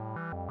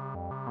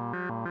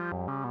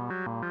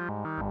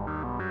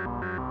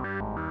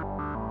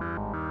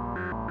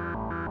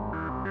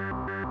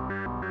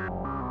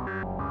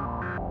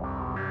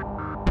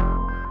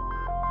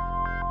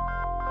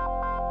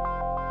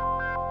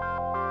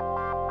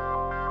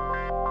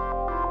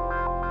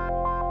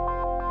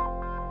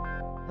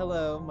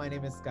Hello, my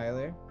name is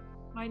Skylar.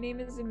 My name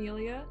is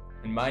Amelia.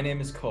 And my name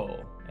is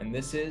Cole, and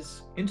this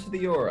is Into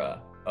the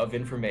Aura of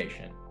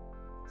Information.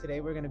 Today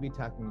we're going to be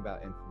talking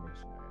about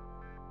information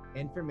art.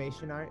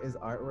 Information art is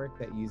artwork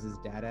that uses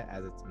data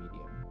as its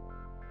medium.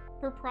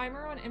 For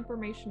primer on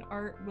information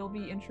art, we'll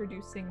be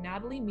introducing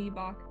Natalie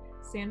Miebach,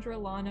 Sandra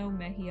Lano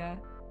Mejia,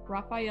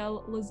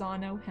 Rafael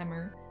Lozano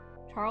Hemmer,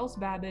 Charles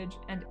Babbage,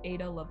 and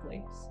Ada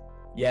Lovelace.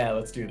 Yeah,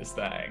 let's do this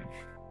thing.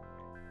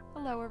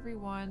 Hello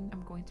everyone,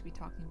 I'm going to be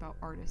talking about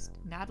artist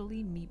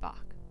Natalie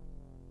Miebach.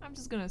 I'm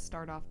just going to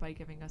start off by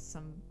giving us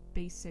some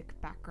basic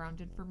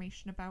background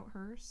information about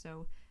her.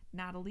 So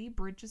Natalie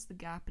bridges the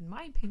gap, in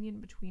my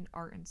opinion, between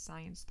art and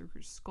science through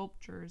her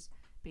sculptures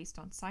based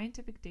on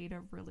scientific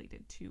data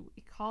related to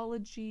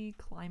ecology,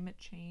 climate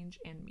change,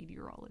 and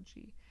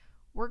meteorology.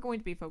 We're going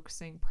to be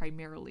focusing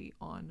primarily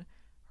on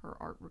her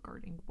art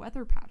regarding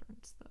weather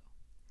patterns, though.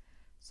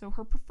 So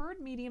her preferred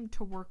medium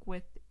to work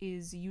with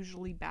is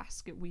usually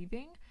basket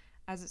weaving,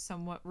 as it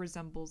somewhat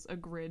resembles a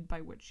grid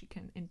by which she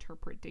can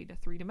interpret data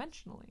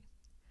three-dimensionally.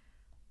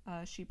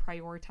 She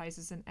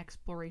prioritizes an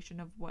exploration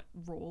of what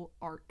role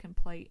art can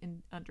play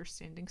in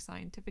understanding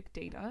scientific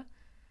data,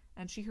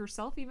 and she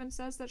herself even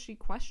says that she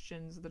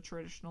questions the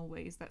traditional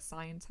ways that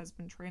science has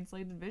been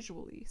translated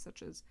visually,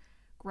 such as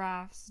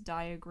graphs,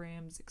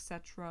 diagrams,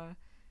 etc.,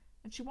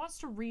 and she wants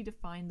to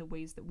redefine the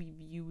ways that we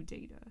view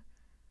data.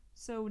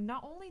 So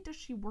not only does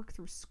she work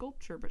through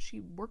sculpture, but she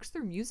works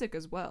through music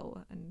as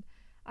well, and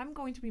I'm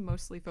going to be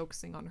mostly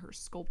focusing on her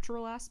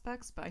sculptural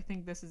aspects, but I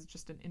think this is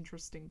just an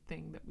interesting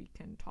thing that we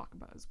can talk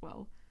about as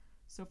well.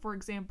 So for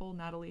example,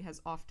 Natalie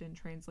has often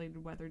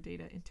translated weather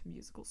data into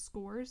musical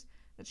scores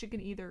that she can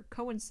either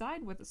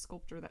coincide with the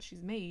sculpture that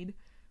she's made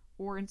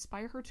or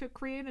inspire her to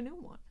create a new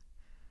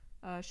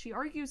one. She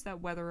argues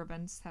that weather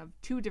events have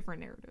two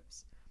different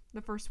narratives.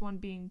 The first one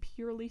being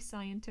purely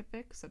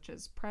scientific, such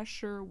as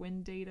pressure,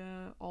 wind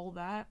data, all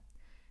that.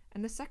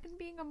 And the second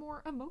being a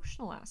more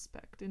emotional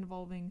aspect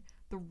involving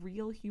the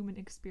real human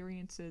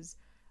experiences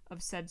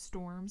of said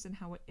storms and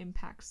how it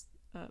impacts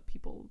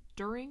people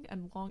during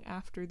and long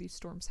after these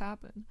storms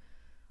happen.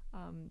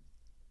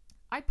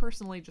 I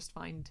personally just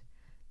find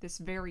this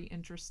very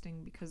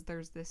interesting because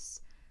there's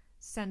this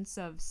sense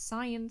of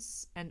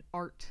science and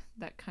art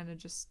that kind of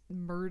just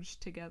merge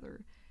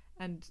together,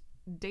 and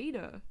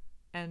data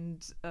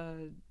and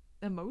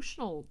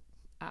emotional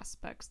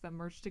aspects that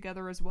merge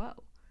together as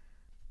well.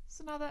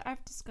 So now that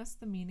I've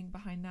discussed the meaning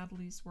behind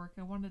Natalie's work,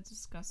 I want to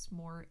discuss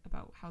more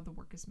about how the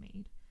work is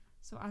made.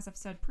 So as I've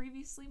said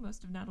previously,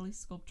 most of Natalie's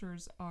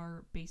sculptures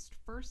are based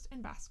first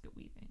in basket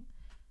weaving.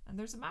 And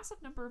there's a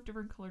massive number of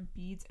different colored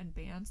beads and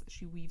bands that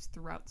she weaves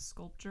throughout the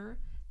sculpture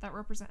that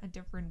represent a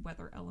different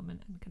weather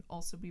element and can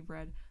also be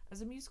read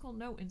as a musical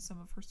note in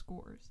some of her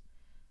scores.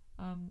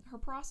 Her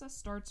process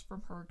starts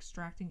from her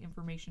extracting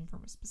information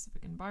from a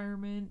specific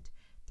environment,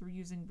 through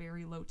using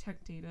very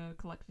low-tech data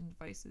collecting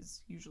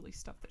devices, usually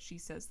stuff that she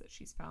says that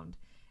she's found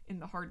in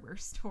the hardware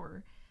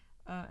store.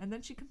 And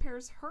then she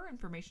compares her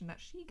information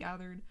that she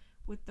gathered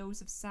with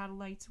those of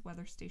satellites,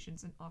 weather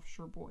stations, and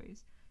offshore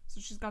buoys.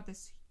 So she's got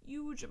this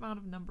huge amount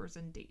of numbers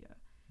and data.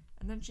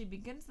 And then she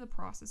begins the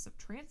process of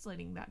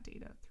translating that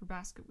data through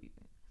basket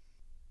weaving.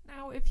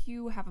 Now, if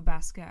you have a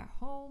basket at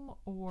home,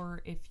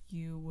 or if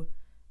you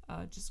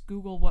just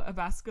Google what a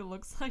basket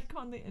looks like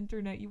on the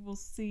internet, you will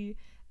see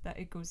that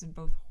it goes in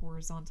both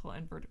horizontal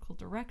and vertical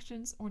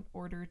directions in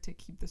order to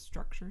keep the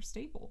structure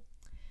stable.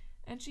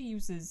 And she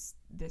uses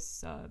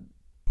this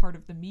part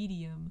of the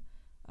medium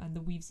and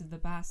the weaves of the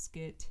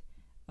basket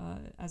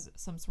as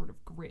some sort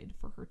of grid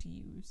for her to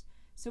use.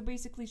 So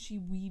basically she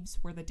weaves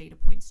where the data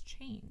points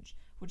change,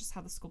 which is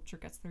how the sculpture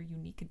gets their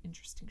unique and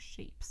interesting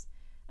shapes.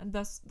 And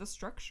thus the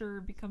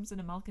structure becomes an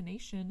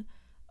amalgamation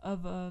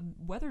of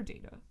weather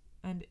data,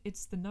 and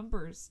it's the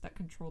numbers that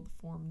control the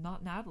form,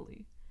 not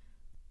Natalie.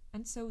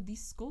 And so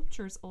these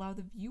sculptures allow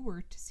the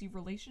viewer to see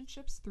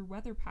relationships through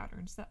weather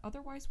patterns that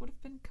otherwise would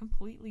have been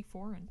completely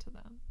foreign to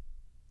them.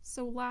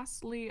 So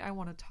lastly, I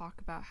want to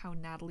talk about how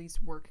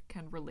Natalie's work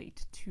can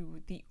relate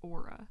to the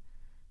aura.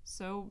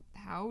 So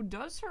how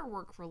does her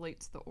work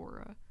relate to the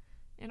aura?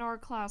 In our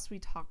class, we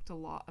talked a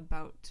lot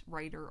about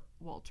writer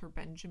Walter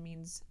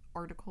Benjamin's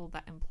article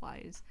that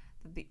implies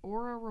that the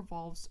aura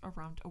revolves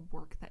around a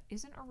work that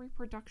isn't a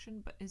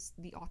reproduction but is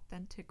the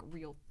authentic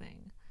real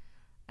thing.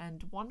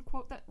 And one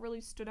quote that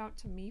really stood out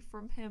to me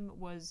from him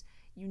was,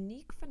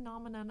 "Unique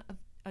phenomenon of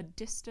a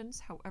distance,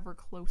 however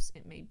close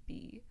it may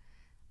be."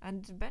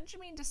 And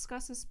Benjamin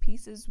discusses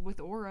pieces with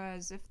aura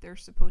as if they're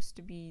supposed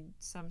to be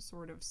some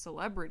sort of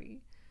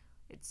celebrity.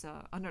 Its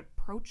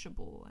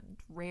unapproachable and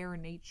rare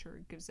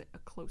nature gives it a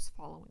close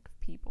following of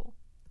people.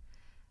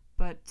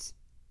 But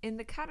in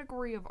the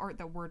category of art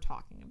that we're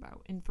talking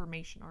about,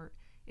 information art,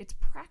 it's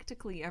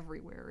practically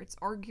everywhere. It's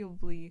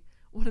arguably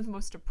one of the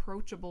most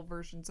approachable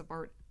versions of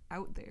art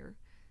out there.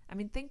 I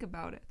mean, think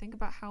about it. Think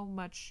about how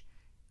much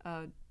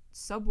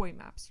subway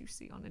maps you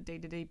see on a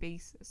day-to-day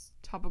basis,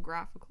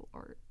 topographical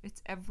art.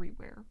 It's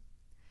everywhere.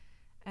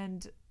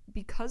 And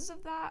because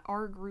of that,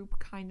 our group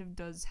kind of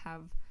does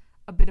have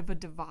a bit of a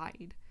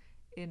divide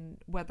in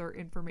whether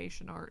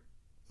information art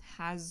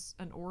has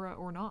an aura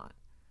or not.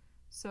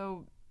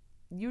 So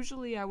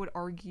usually I would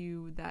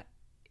argue that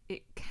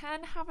it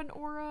can have an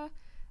aura,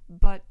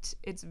 but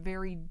it's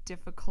very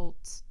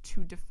difficult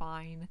to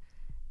define,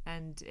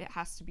 and it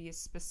has to be a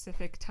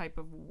specific type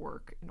of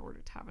work in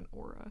order to have an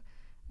aura.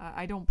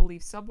 I don't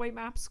believe subway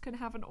maps can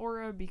have an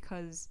aura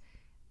because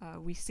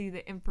we see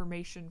the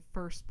information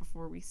first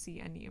before we see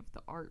any of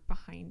the art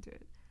behind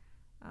it.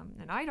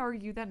 And I'd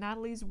argue that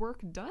Natalie's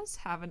work does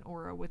have an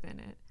aura within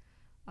it.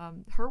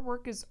 Her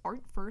work is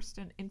art first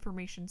and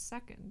information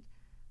second.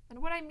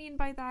 And what I mean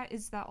by that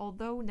is that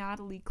although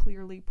Natalie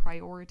clearly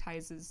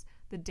prioritizes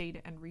the data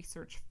and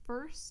research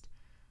first,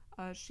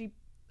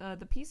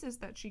 the pieces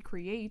that she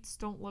creates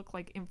don't look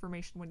like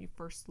information when you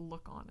first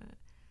look on it.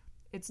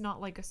 It's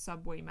not like a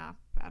subway map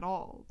at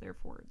all,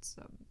 therefore it's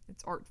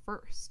art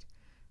first.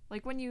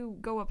 Like when you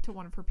go up to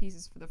one of her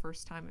pieces for the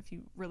first time, if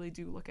you really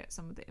do look at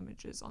some of the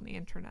images on the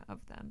internet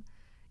of them,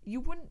 you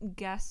wouldn't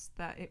guess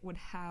that it would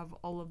have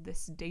all of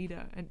this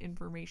data and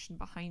information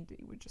behind it.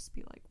 You would just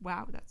be like,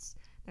 wow, that's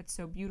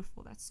so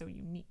beautiful, that's so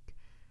unique.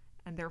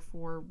 And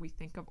therefore we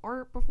think of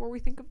art before we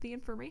think of the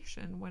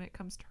information when it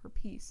comes to her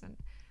piece. And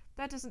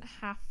that doesn't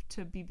have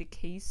to be the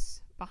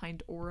case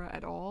behind aura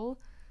at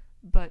all,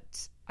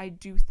 but I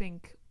do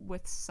think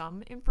with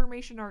some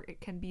information art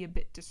it can be a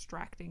bit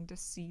distracting to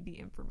see the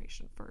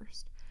information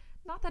first.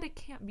 Not that it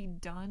can't be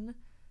done,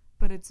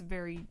 but it's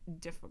very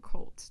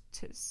difficult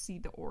to see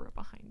the aura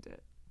behind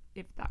it,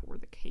 if that were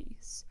the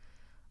case.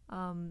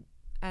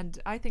 And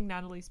I think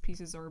Natalie's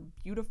pieces are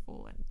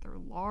beautiful, and they're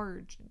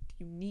large and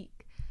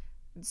unique.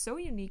 And so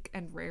unique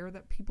and rare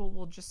that people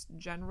will just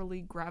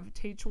generally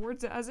gravitate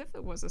towards it as if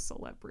it was a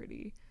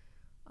celebrity.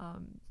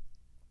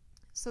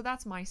 So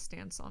that's my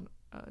stance on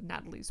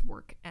Natalie's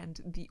work and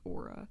the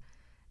aura.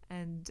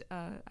 And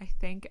I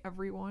thank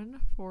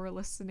everyone for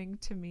listening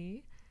to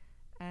me.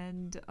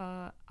 And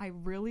I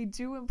really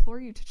do implore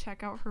you to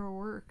check out her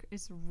work.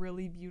 It's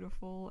really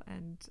beautiful,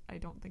 and I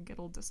don't think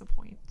it'll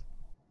disappoint.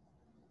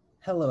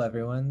 Hello,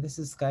 everyone. This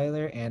is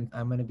Skylar, and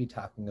I'm going to be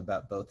talking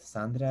about both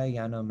Sandra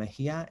Llano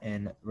Mejia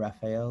and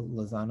Rafael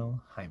Lozano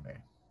Heimer,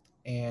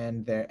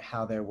 and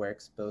how their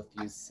works both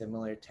use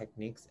similar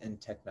techniques and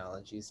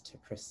technologies to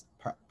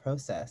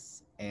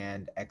process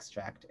and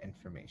extract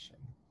information,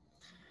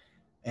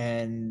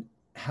 and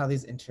how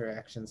these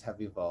interactions have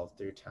evolved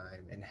through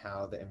time, and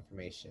how the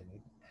information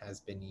has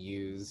been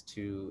used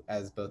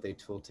as both a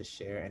tool to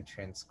share and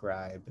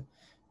transcribe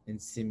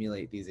and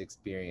simulate these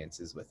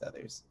experiences with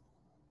others.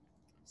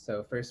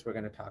 So first, we're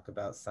going to talk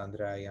about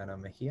Sandra Llano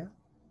Mejia.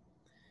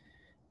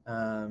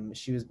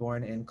 She was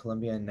born in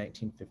Colombia in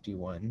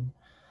 1951.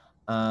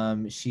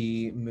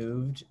 She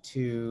moved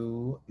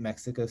to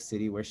Mexico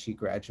City, where she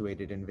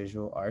graduated in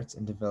visual arts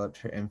and developed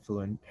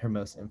her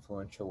most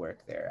influential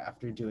work there.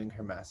 After doing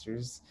her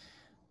master's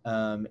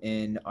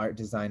in art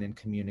design and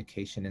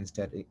communication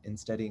and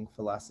studying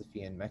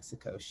philosophy in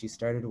Mexico, she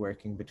started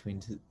working between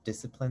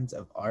disciplines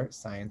of art,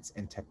 science,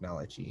 and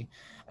technology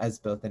as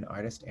both an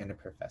artist and a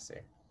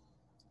professor.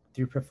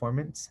 Through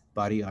performance,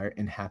 body art,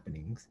 and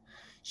happenings,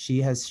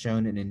 she has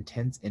shown an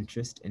intense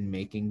interest in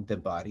making the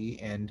body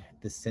and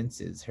the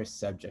senses her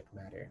subject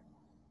matter.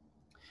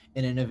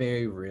 And in a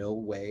very real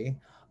way,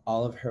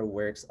 all of her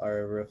works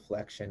are a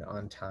reflection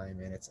on time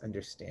and its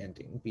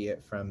understanding, be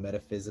it from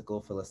metaphysical,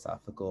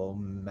 philosophical,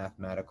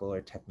 mathematical,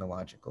 or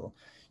technological.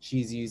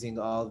 She's using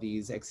all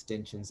these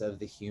extensions of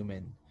the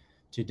human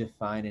to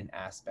define an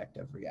aspect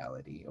of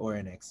reality or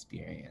an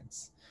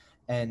experience.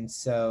 And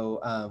so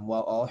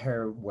while all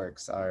her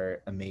works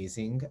are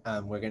amazing,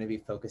 we're going to be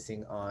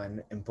focusing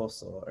on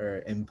Impulso,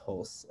 or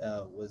Impulse,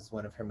 was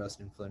one of her most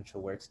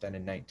influential works, done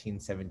in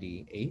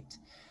 1978.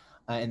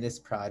 In this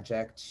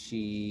project, she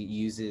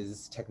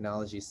uses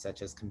technologies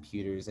such as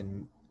computers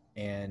and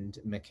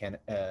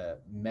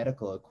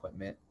medical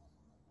equipment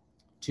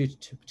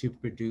to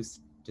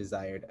produce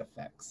desired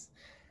effects.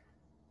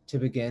 To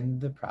begin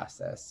the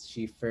process,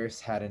 she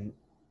first had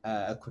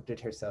equipped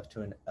herself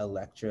to an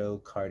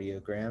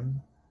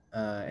electrocardiogram,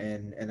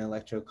 and an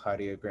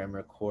electrocardiogram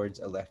records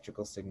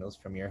electrical signals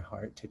from your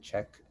heart. To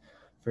check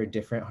for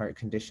different heart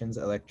conditions,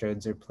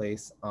 electrodes are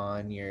placed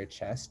on your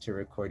chest to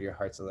record your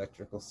heart's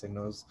electrical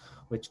signals,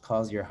 which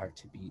cause your heart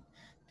to beat.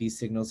 These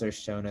signals are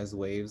shown as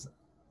waves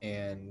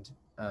on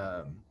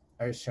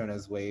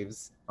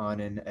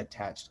an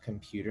attached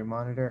computer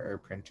monitor or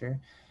printer.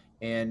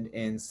 And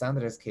in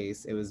Sandra's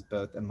case, it was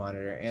both a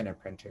monitor and a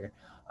printer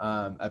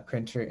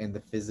in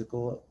the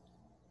physical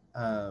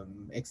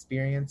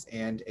experience,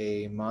 and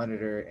a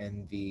monitor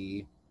in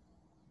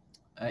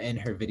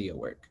her video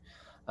work.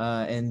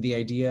 And the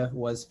idea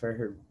was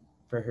for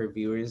her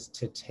viewers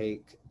to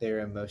take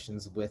their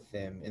emotions with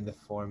them in the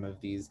form of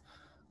these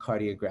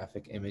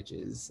cardiographic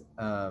images.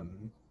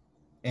 And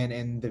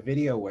in the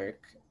video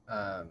work,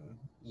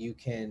 you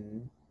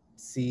can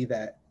see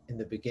that in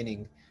the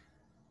beginning,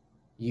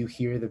 you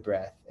hear the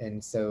breath,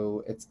 and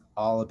so it's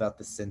all about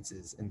the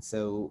senses. And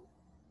so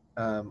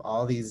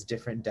all these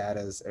different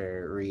datas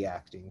are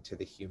reacting to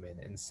the human.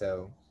 And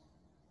so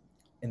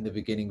in the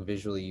beginning,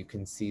 visually, you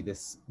can see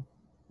this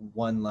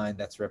one line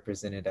that's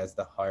represented as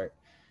the heart.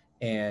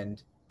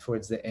 And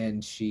towards the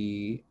end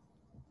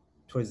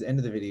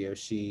of the video,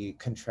 she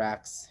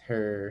contracts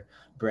her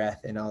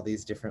breath in all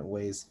these different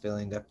ways,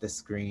 filling up the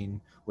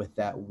screen with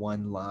that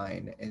one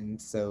line.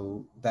 And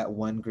so that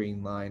one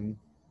green line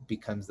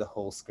becomes the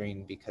whole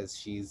screen because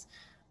she's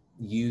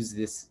used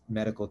this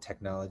medical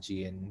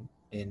technology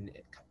in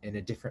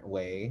a different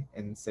way.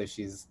 And so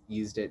she's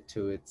used it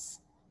to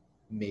its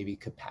maybe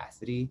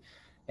capacity.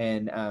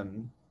 And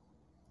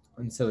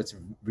so it's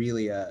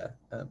really an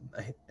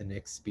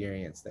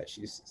experience that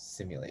she's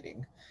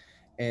simulating.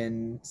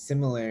 And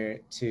similar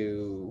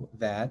to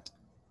that,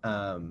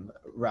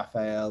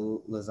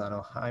 Raphael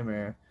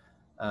Lozano-Heimer,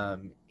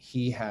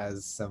 he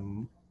has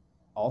some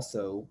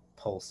also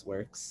pulse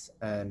works,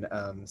 and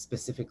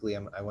specifically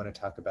I want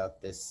to talk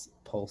about this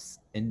pulse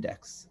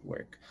index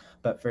work.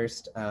 But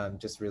first,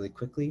 just really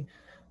quickly,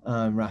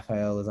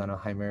 Raphael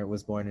Lozano-Heimer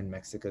was born in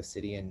Mexico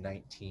City in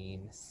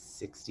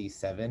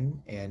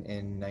 1967, and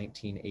in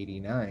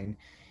 1989,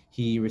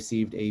 he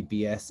received a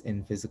BS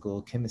in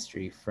physical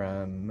chemistry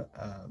from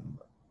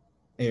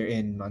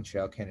in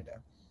Montreal, Canada.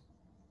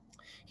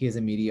 He is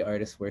a media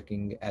artist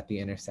working at the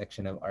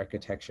intersection of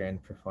architecture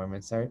and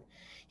performance art.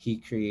 He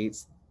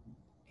creates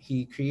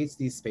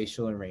these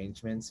spatial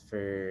arrangements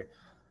for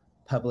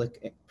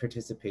public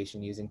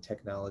participation using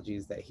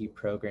technologies that he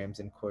programs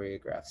and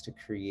choreographs to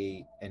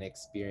create an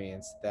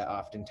experience that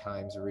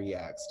oftentimes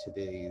reacts to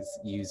these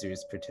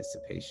users'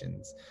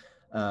 participations.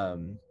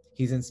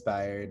 He's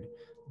inspired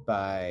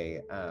by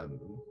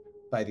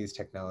these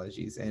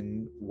technologies,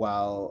 and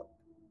while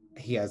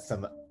he has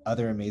some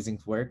other amazing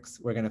works,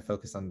 we're going to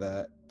focus on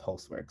the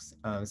pulse works,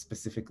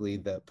 specifically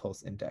the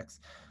Pulse Index.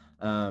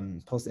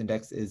 Pulse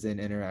Index is an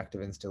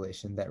interactive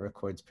installation that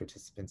records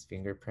participants'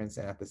 fingerprints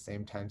and at the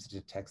same time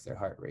detects their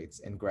heart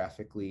rates and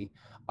graphically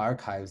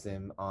archives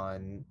them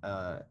on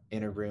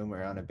in a room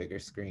or on a bigger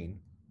screen.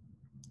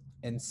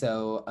 And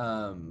so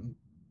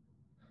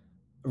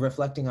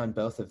reflecting on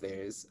both of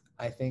theirs,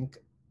 I think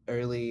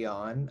early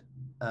on,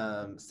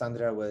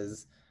 Sandra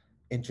was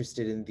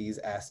interested in these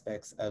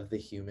aspects of the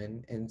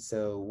human. And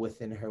so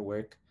within her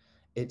work,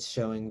 it's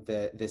showing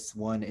that this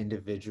one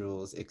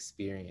individual's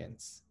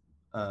experience.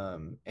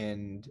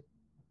 And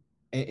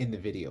in the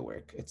video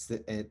work,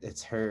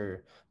 it's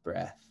her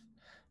breath.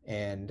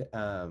 And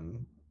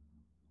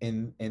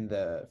in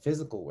the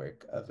physical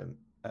work of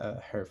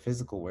her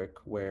physical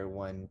work, where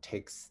one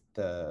takes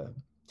the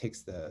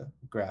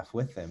graph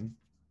with them,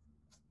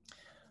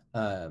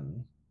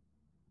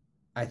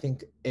 I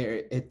think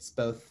it's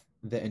both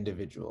the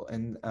individual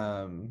and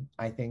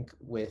I think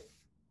with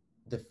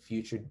the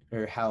future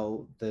or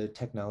how the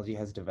technology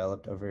has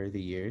developed over the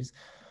years,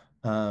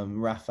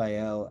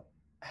 Raphael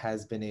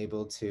has been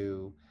able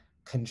to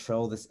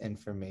control this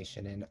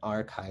information and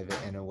archive it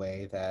in a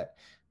way that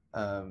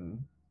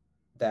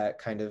that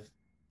kind of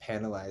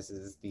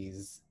panelizes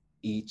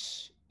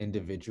each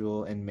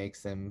individual and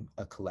makes them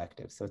a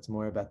collective. So it's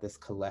more about this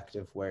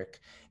collective work,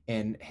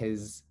 and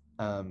his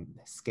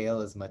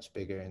scale is much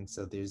bigger. And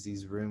so there's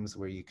these rooms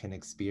where you can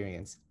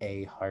experience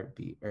a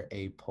heartbeat or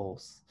a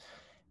pulse.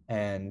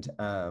 And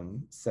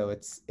so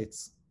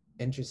it's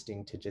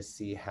interesting to just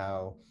see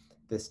how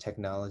this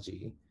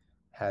technology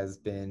has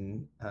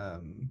been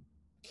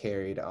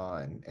carried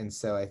on. And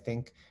so I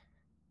think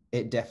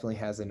it definitely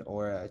has an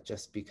aura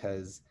just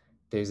because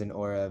there's an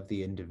aura of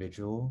the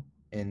individual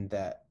in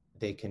that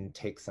they can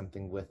take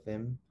something with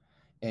them.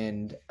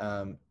 And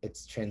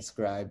it's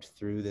transcribed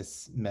through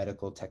this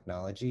medical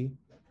technology.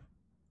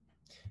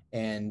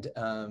 And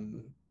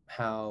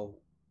how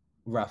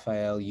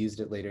Raphael used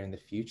it later in the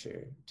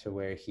future to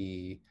where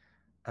he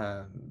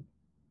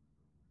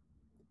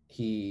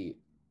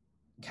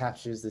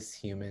captures this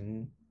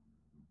human's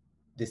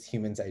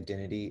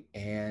identity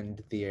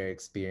and their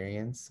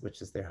experience,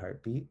 which is their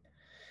heartbeat,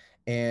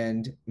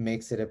 and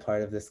makes it a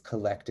part of this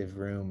collective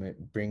room.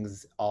 It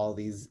brings all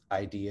these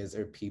ideas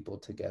or people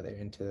together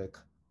into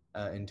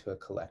a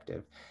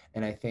collective.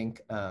 And I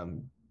think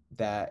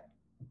that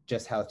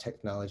just how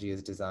technology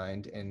is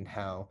designed and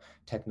how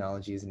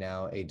technology is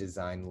now a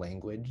design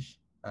language,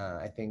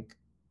 I think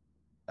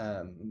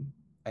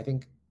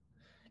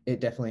it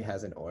definitely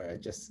has an aura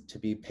just to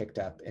be picked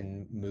up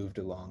and moved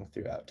along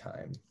throughout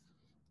time.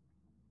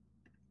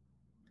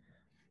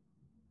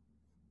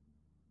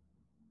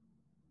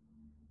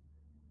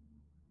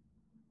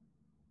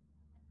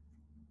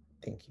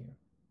 Thank you.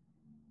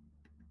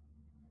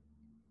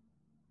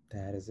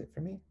 That is it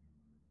for me.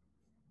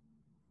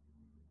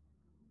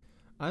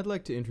 I'd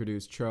like to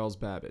introduce Charles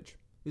Babbage.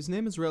 His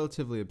name is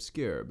relatively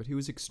obscure, but he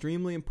was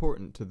extremely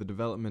important to the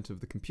development of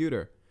the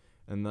computer,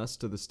 and thus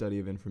to the study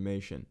of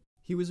information.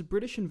 He was a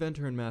British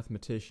inventor and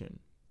mathematician,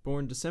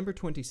 born December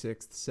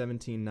 26,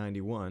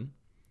 1791,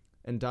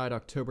 and died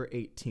October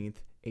 18,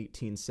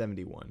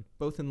 1871,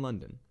 both in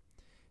London.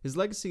 His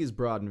legacy is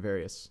broad and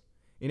various.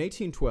 In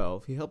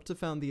 1812, he helped to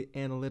found the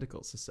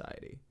Analytical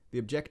Society, the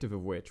objective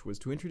of which was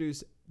to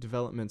introduce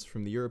developments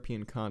from the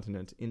European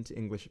continent into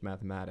English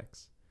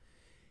mathematics.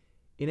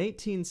 In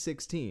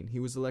 1816, he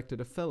was elected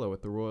a Fellow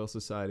at the Royal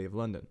Society of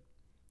London.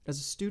 As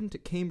a student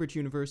at Cambridge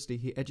University,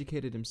 he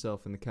educated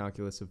himself in the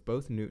calculus of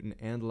both Newton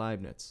and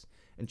Leibniz,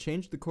 and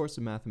changed the course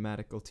of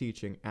mathematical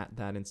teaching at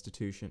that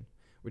institution,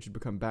 which had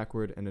become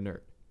backward and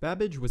inert.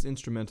 Babbage was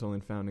instrumental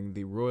in founding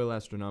the Royal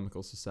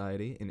Astronomical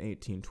Society in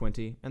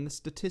 1820 and the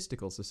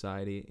Statistical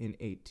Society in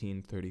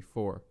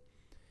 1834.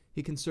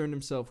 He concerned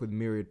himself with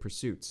myriad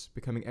pursuits,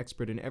 becoming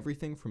expert in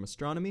everything from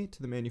astronomy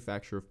to the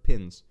manufacture of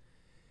pins.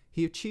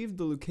 He achieved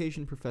the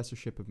Lucasian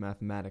Professorship of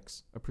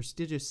Mathematics, a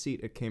prestigious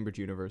seat at Cambridge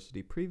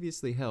University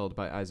previously held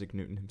by Isaac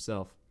Newton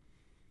himself.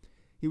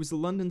 He was a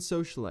London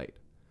socialite,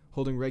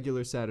 holding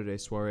regular Saturday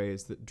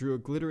soirees that drew a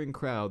glittering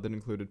crowd that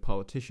included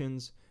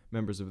politicians,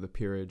 members of the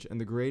peerage,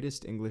 and the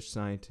greatest English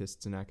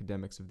scientists and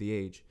academics of the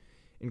age,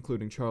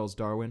 including Charles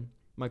Darwin,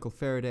 Michael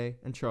Faraday,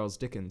 and Charles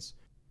Dickens.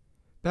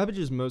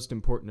 Babbage's most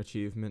important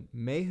achievement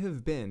may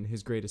have been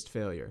his greatest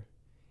failure.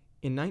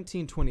 In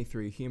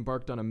 1923, he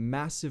embarked on a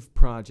massive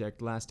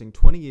project lasting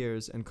 20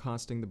 years and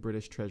costing the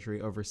British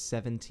Treasury over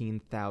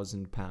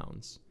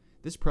 £17,000.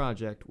 This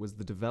project was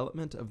the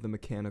development of the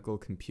mechanical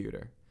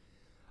computer.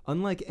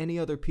 Unlike any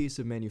other piece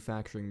of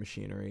manufacturing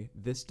machinery,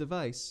 this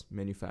device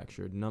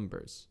manufactured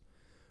numbers.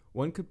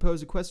 One could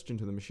pose a question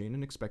to the machine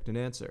and expect an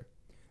answer.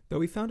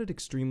 Though he found it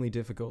extremely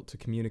difficult to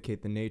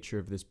communicate the nature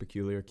of this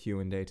peculiar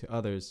Q&A to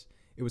others,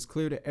 it was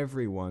clear to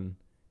everyone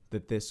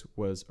that this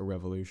was a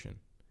revolution.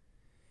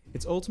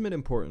 Its ultimate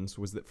importance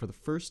was that for the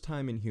first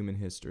time in human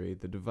history,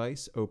 the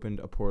device opened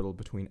a portal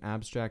between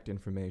abstract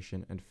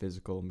information and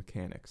physical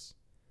mechanics.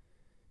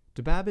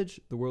 To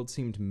Babbage, the world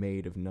seemed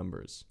made of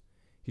numbers.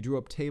 He drew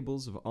up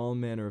tables of all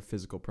manner of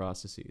physical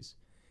processes.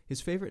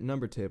 His favorite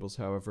number tables,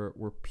 however,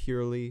 were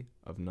purely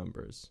of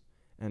numbers,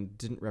 and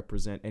didn't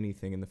represent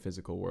anything in the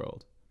physical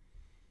world.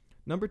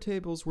 Number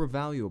tables were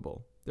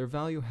valuable. Their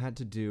value had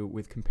to do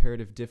with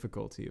comparative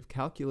difficulty of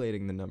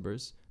calculating the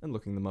numbers and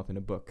looking them up in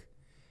a book.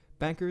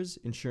 Bankers,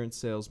 insurance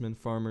salesmen,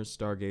 farmers,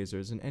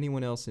 stargazers, and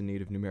anyone else in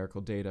need of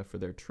numerical data for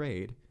their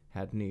trade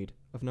had need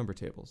of number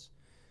tables.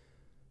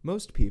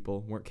 Most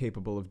people weren't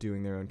capable of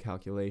doing their own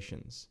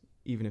calculations.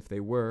 Even if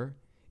they were,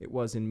 it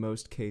was in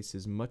most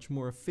cases much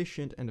more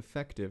efficient and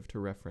effective to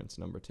reference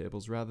number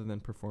tables rather than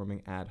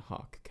performing ad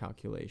hoc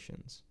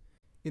calculations.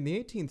 In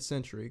the 18th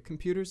century,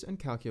 computers and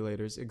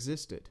calculators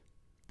existed.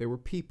 They were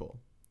people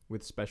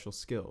with special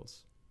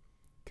skills.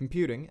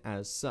 Computing,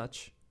 as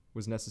such,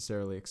 was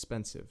necessarily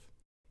expensive.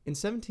 In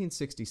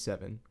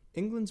 1767,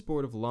 England's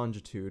Board of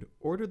Longitude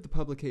ordered the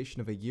publication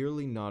of a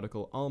yearly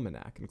nautical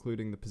almanac,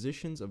 including the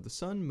positions of the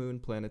sun, moon,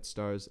 planets,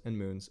 stars, and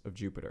moons of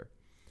Jupiter.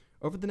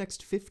 Over the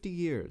next 50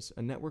 years,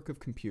 a network of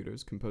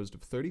computers composed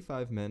of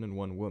 35 men and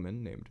one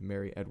woman, named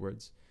Mary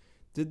Edwards,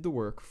 did the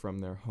work from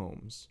their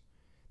homes.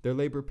 Their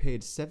labor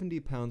paid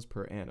 £70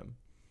 per annum,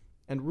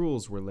 and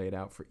rules were laid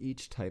out for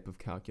each type of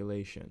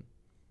calculation.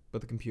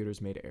 But the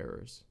computers made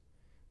errors.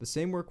 The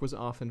same work was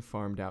often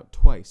farmed out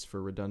twice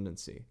for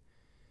redundancy.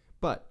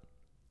 But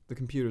the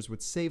computers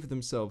would save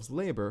themselves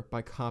labor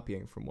by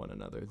copying from one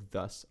another,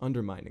 thus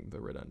undermining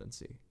the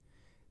redundancy.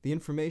 The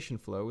information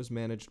flow was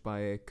managed by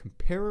a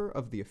comparer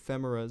of the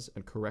ephemeras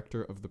and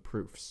corrector of the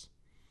proofs.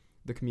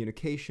 The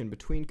communication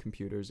between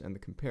computers and the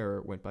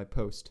comparer went by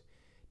post,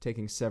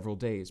 taking several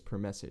days per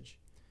message.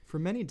 For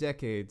many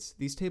decades,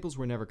 these tables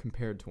were never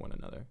compared to one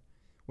another.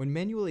 When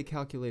manually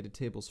calculated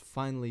tables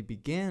finally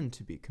began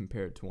to be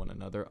compared to one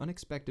another,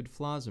 unexpected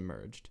flaws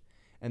emerged,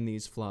 and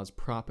these flaws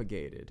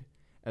propagated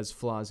as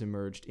flaws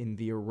emerged in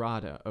the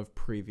errata of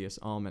previous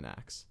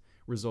almanacs,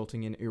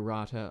 resulting in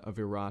errata of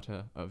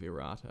errata of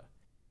errata.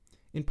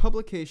 In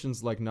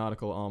publications like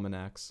nautical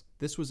almanacs,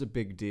 this was a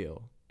big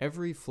deal.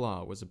 Every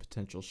flaw was a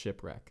potential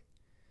shipwreck.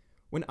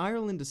 When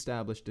Ireland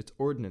established its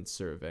Ordnance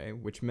Survey,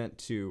 which meant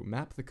to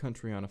map the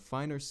country on a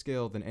finer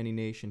scale than any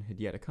nation had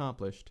yet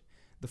accomplished,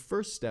 the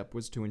first step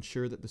was to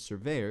ensure that the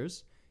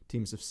surveyors,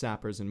 teams of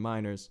sappers and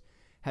miners,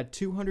 had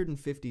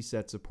 250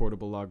 sets of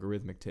portable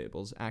logarithmic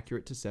tables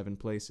accurate to 7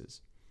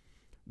 places.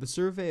 The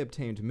survey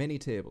obtained many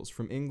tables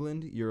from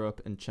England,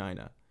 Europe, and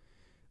China.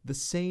 The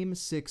same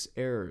 6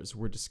 errors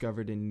were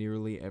discovered in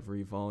nearly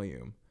every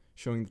volume,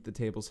 showing that the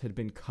tables had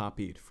been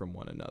copied from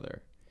one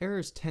another.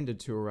 Errors tended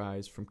to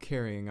arise from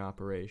carrying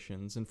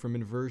operations and from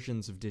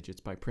inversions of digits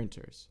by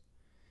printers.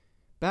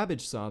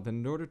 Babbage saw that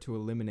in order to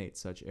eliminate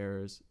such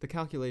errors, the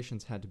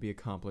calculations had to be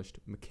accomplished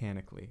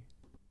mechanically.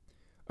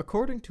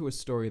 According to a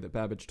story that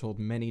Babbage told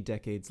many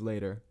decades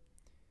later,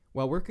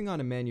 while working on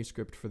a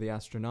manuscript for the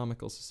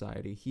Astronomical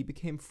Society, he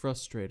became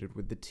frustrated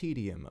with the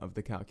tedium of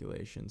the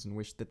calculations and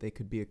wished that they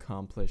could be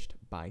accomplished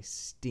by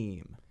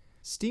steam.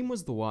 Steam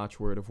was the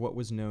watchword of what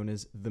was known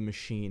as the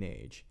Machine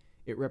Age.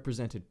 It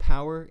represented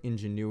power,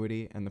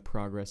 ingenuity, and the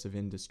progress of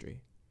industry.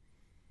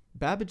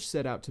 Babbage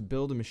set out to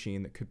build a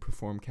machine that could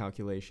perform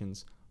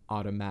calculations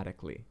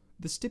automatically.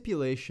 The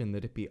stipulation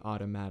that it be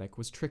automatic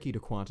was tricky to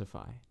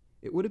quantify.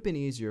 It would have been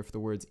easier if the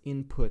words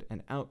input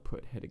and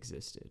output had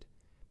existed.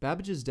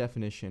 Babbage's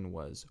definition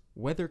was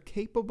whether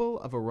capable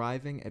of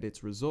arriving at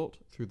its result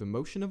through the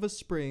motion of a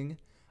spring,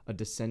 a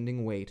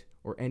descending weight,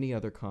 or any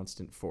other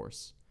constant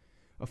force.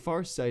 a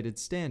far-sighted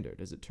standard,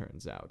 as it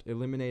turns out,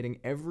 eliminating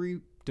every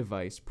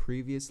device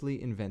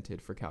previously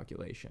invented for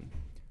calculation.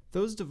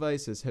 Those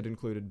devices had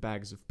included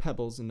bags of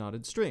pebbles and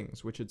knotted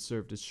strings, which had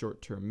served as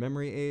short-term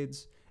memory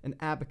aids, and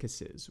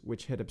abacuses,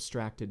 which had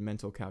abstracted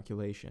mental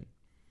calculation.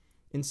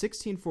 In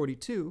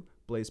 1642,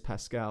 Blaise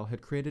Pascal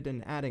had created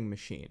an adding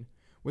machine,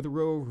 with a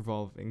row of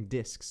revolving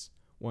discs,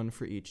 one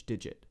for each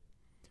digit.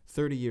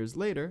 30 years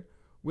later,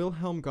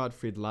 Wilhelm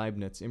Gottfried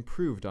Leibniz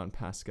improved on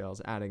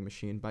Pascal's adding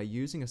machine by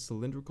using a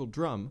cylindrical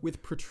drum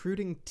with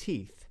protruding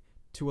teeth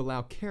to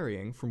allow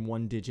carrying from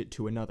one digit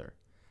to another.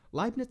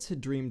 Leibniz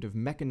had dreamed of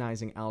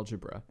mechanizing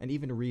algebra and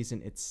even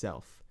reason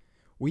itself.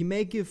 "We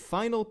may give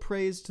final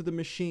praise to the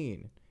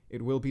machine.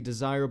 It will be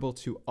desirable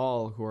to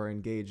all who are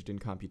engaged in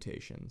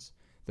computations.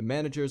 The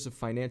managers of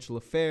financial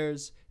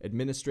affairs,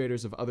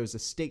 administrators of others'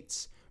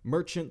 estates,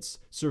 merchants,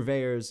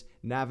 surveyors,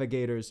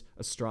 navigators,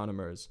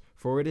 astronomers,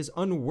 for it is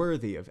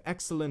unworthy of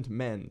excellent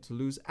men to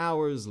lose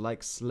hours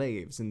like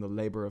slaves in the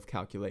labor of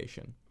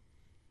calculation."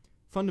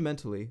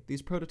 Fundamentally,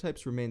 these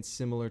prototypes remain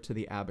similar to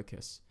the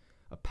abacus,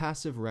 a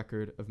passive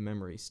record of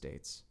memory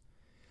states.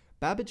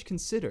 Babbage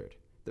considered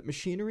that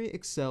machinery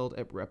excelled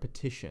at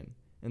repetition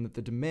and that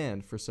the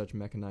demand for such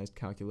mechanized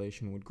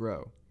calculation would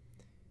grow.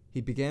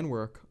 He began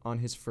work on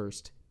his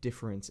first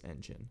difference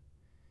engine.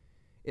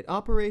 It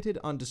operated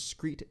on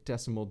discrete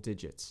decimal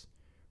digits,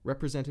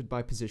 represented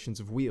by positions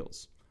of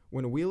wheels.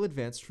 When a wheel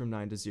advanced from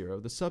 9 to 0,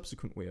 the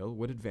subsequent wheel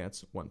would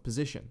advance one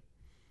position.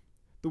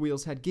 The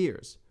wheels had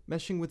gears,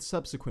 meshing with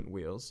subsequent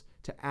wheels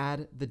to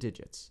add the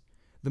digits.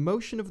 The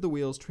motion of the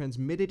wheels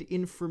transmitted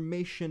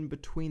information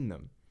between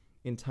them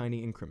in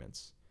tiny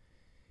increments.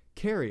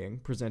 Carrying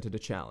presented a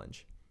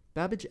challenge.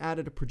 Babbage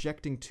added a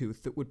projecting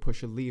tooth that would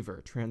push a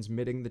lever,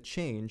 transmitting the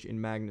change in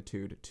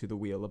magnitude to the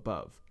wheel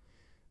above.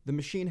 The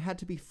machine had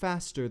to be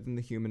faster than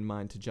the human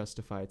mind to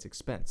justify its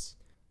expense.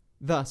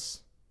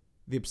 Thus,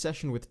 the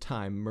obsession with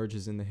time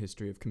merges in the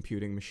history of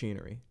computing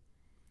machinery.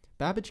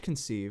 Babbage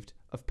conceived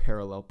of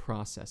parallel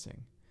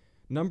processing.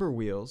 Number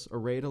wheels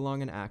arrayed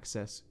along an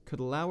axis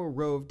could allow a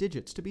row of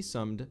digits to be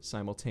summed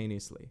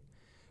simultaneously.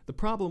 The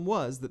problem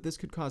was that this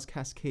could cause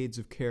cascades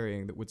of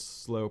carrying that would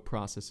slow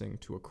processing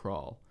to a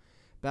crawl.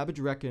 Babbage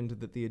reckoned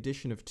that the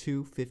addition of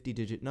two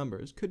 50-digit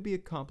numbers could be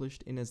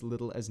accomplished in as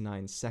little as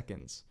 9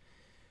 seconds.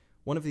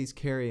 One of these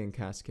carrying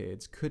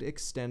cascades could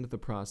extend the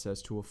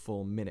process to a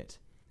full minute.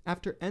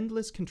 After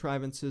endless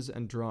contrivances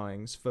and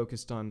drawings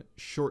focused on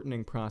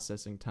shortening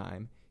processing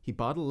time, he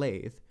bought a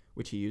lathe,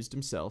 which he used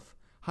himself,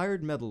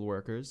 hired metal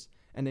workers,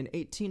 and in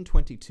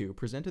 1822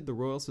 presented the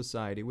Royal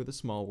Society with a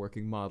small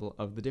working model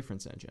of the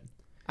difference engine.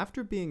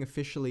 After being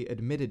officially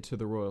admitted to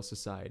the Royal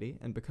Society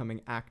and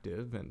becoming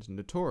active and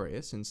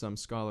notorious in some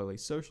scholarly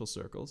social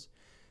circles,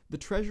 the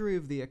Treasury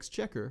of the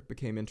Exchequer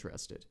became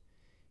interested.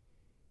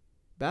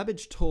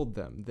 Babbage told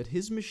them that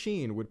his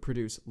machine would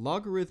produce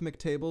logarithmic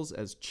tables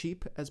as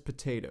cheap as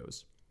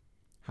potatoes.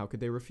 How could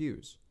they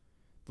refuse?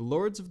 The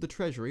Lords of the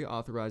Treasury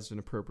authorized an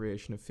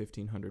appropriation of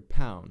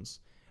 £1,500,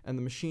 and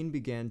the machine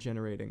began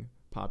generating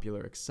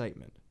popular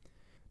excitement.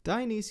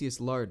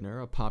 Dionysius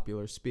Lardner, a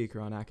popular speaker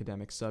on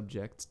academic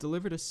subjects,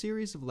 delivered a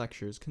series of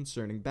lectures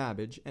concerning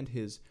Babbage and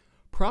his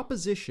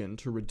proposition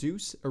to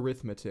reduce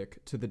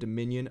arithmetic to the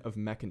dominion of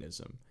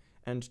mechanism,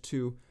 and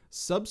to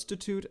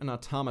substitute an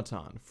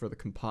automaton for the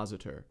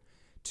compositor,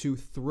 to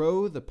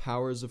throw the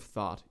powers of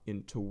thought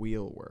into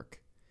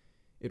wheelwork.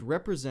 It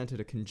represented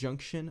a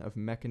conjunction of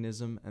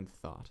mechanism and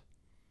thought.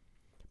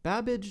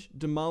 Babbage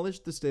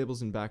demolished the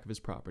stables in back of his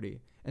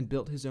property and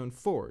built his own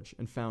forge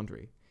and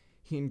foundry.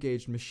 He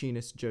engaged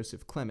machinist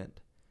Joseph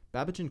Clement.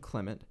 Babbage and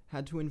Clement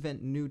had to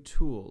invent new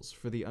tools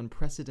for the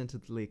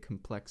unprecedentedly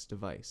complex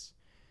device.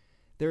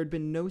 There had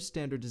been no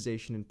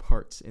standardization in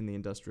parts in the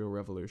Industrial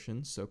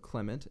Revolution, so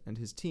Clement and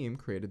his team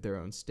created their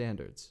own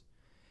standards.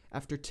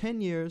 After 10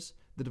 years,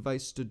 the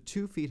device stood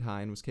 2 feet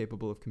high and was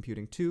capable of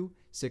computing 2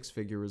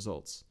 6-figure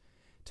results.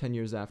 10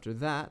 years after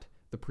that,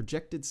 the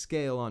projected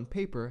scale on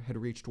paper had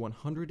reached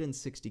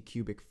 160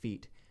 cubic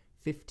feet,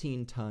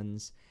 15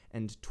 tons,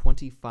 and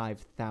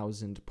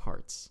 25,000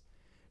 parts.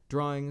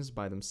 Drawings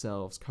by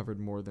themselves covered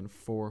more than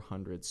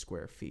 400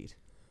 square feet.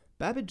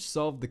 Babbage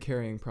solved the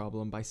carrying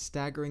problem by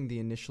staggering the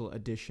initial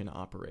addition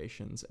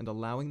operations and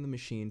allowing the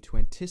machine to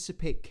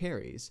anticipate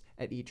carries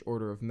at each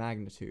order of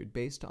magnitude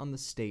based on the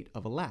state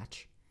of a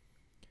latch.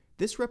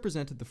 This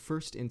represented the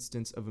first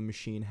instance of a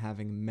machine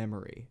having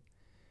memory.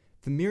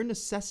 The mere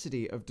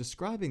necessity of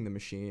describing the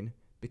machine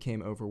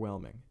became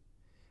overwhelming.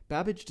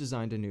 Babbage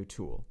designed a new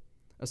tool,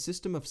 a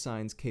system of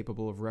signs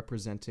capable of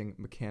representing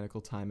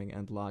mechanical timing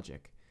and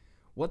logic.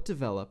 What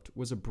developed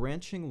was a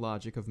branching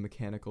logic of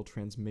mechanical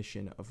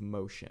transmission of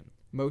motion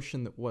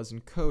that was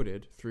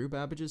encoded through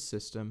Babbage's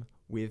system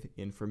with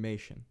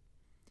information.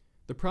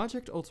 The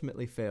project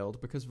ultimately failed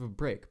because of a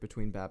break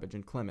between Babbage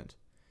and Clement,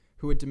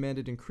 who had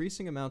demanded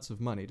increasing amounts of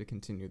money to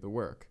continue the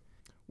work,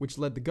 which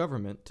led the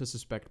government to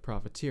suspect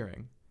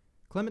profiteering.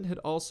 Clement had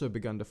also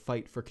begun to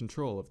fight for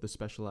control of the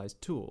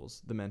specialized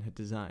tools the men had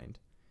designed.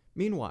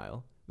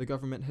 Meanwhile, the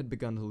government had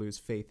begun to lose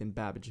faith in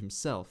Babbage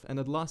himself and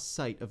had lost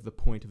sight of the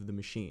point of the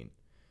machine.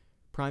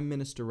 Prime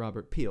Minister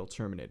Robert Peel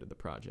terminated the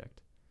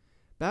project.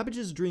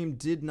 Babbage's dream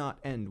did not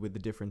end with the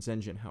difference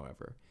engine,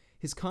 however.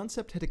 His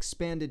concept had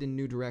expanded in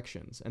new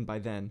directions, and by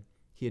then,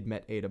 he had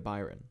met Ada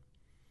Byron.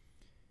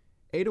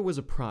 Ada was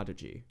a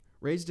prodigy,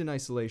 raised in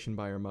isolation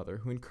by her mother,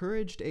 who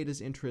encouraged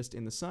Ada's interest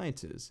in the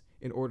sciences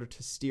in order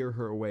to steer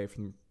her away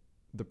from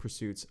the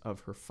pursuits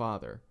of her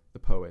father, the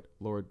poet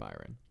Lord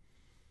Byron.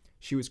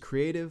 She was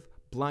creative,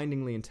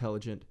 blindingly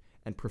intelligent,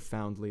 and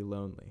profoundly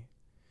lonely.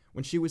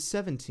 When she was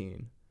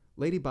 17,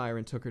 Lady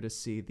Byron took her to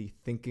see the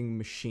Thinking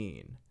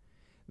Machine,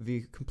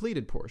 the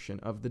completed portion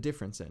of the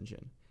difference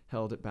engine,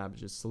 held at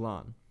Babbage's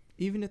salon.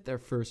 Even at their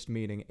first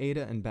meeting,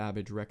 Ada and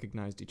Babbage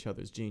recognized each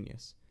other's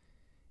genius.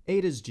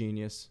 Ada's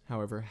genius,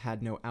 however,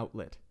 had no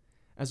outlet.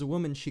 As a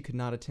woman, she could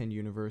not attend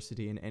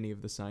university in any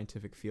of the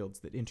scientific fields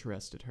that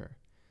interested her.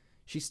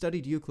 She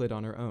studied Euclid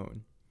on her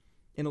own.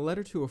 In a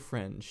letter to a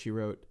friend, she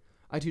wrote,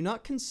 "I do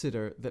not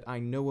consider that I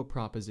know a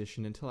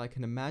proposition until I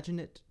can imagine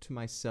it to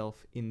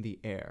myself in the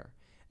air,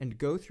 and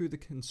go through the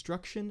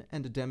construction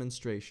and a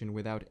demonstration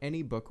without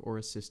any book or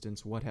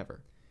assistance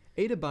whatever."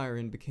 Ada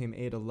Byron became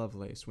Ada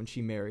Lovelace when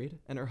she married,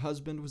 and her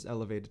husband was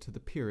elevated to the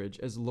peerage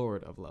as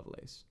Lord of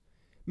Lovelace.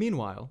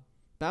 Meanwhile,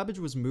 Babbage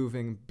was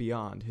moving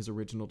beyond his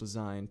original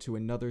design to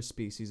another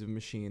species of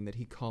machine that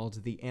he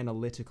called the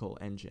analytical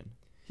engine.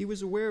 He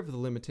was aware of the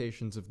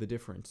limitations of the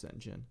difference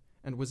engine,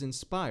 and was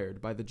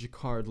inspired by the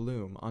Jacquard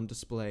loom on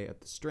display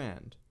at the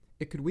Strand.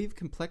 It could weave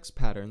complex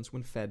patterns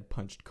when fed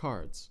punched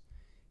cards.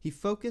 He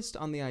focused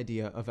on the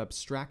idea of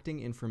abstracting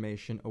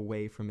information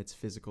away from its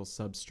physical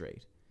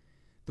substrate.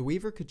 The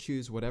weaver could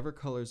choose whatever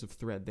colors of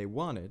thread they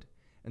wanted,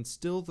 and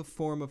still the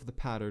form of the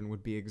pattern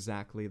would be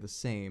exactly the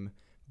same,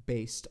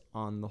 based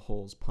on the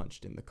holes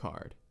punched in the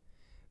card.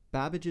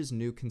 Babbage's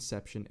new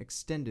conception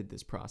extended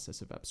this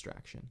process of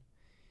abstraction.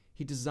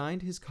 He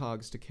designed his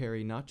cogs to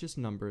carry not just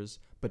numbers,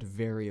 but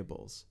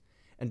variables,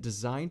 and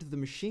designed the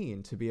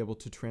machine to be able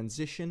to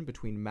transition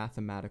between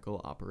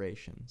mathematical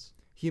operations.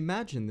 He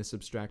imagined this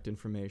abstract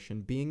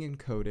information being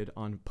encoded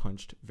on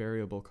punched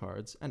variable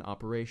cards and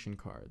operation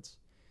cards.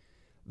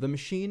 The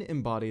machine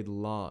embodied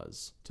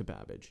laws to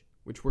Babbage,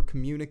 which were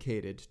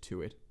communicated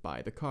to it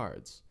by the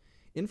cards.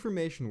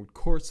 Information would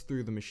course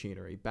through the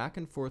machinery, back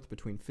and forth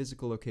between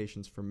physical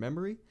locations for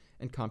memory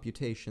and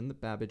computation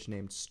that Babbage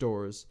named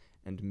stores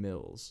and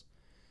mills.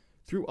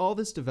 Through all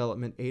this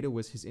development, Ada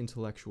was his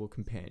intellectual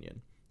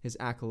companion, his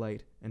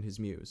acolyte, and his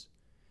muse.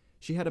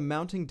 She had a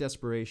mounting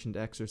desperation to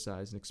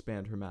exercise and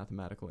expand her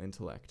mathematical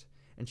intellect,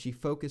 and she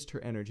focused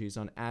her energies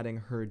on adding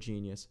her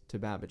genius to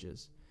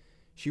Babbage's.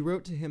 She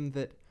wrote to him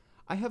that,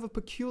 "I have a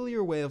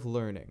peculiar way of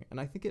learning,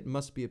 and I think it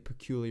must be a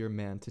peculiar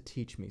man to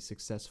teach me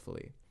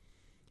successfully."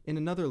 In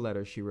another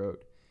letter she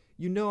wrote,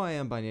 "You know I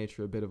am by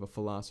nature a bit of a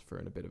philosopher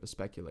and a bit of a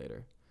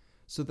speculator,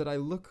 so that I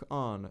look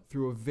on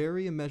through a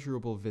very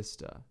immeasurable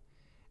vista,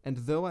 and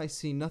though I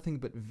see nothing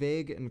but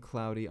vague and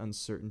cloudy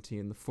uncertainty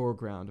in the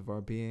foreground of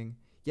our being,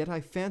 yet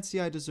I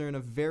fancy I discern a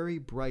very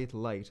bright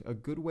light a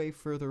good way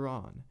further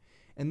on,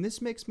 and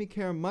this makes me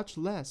care much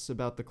less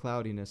about the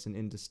cloudiness and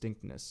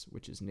indistinctness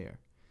which is near.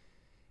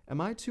 Am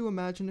I too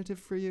imaginative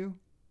for you?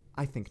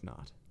 I think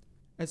not."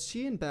 As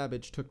she and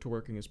Babbage took to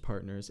working as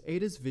partners,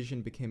 Ada's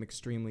vision became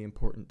extremely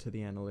important to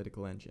the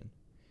analytical engine.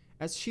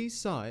 As she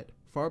saw it,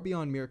 far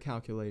beyond mere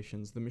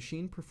calculations, the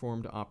machine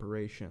performed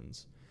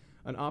operations,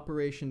 an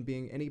operation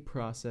being any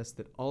process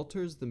that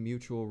alters the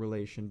mutual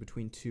relation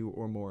between two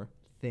or more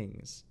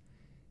things.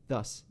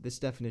 Thus, this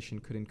definition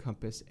could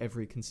encompass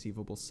every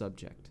conceivable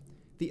subject.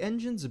 The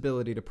engine's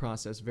ability to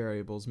process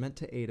variables meant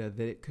to Ada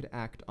that it could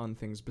act on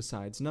things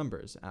besides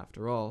numbers.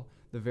 After all,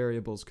 the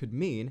variables could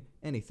mean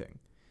anything.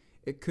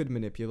 It could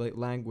manipulate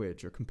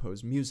language or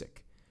compose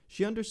music.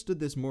 She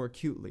understood this more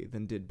acutely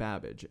than did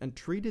Babbage, and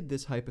treated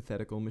this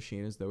hypothetical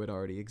machine as though it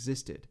already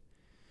existed.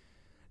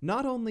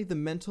 Not only the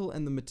mental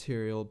and the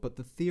material, but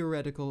the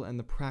theoretical and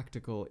the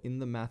practical in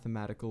the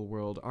mathematical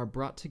world are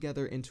brought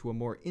together into a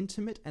more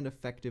intimate and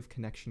effective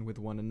connection with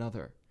one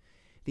another.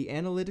 The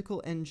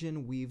analytical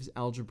engine weaves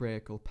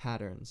algebraical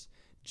patterns,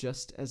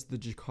 just as the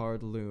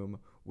Jacquard loom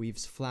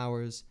weaves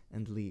flowers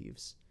and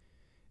leaves.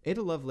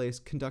 Ada Lovelace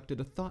conducted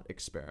a thought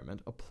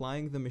experiment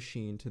applying the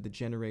machine to the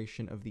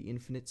generation of the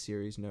infinite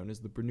series known as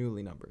the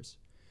Bernoulli numbers.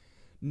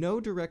 No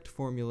direct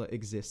formula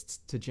exists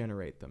to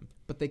generate them,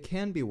 but they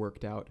can be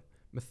worked out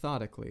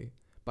methodically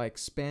by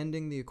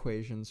expanding the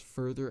equations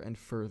further and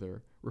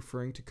further,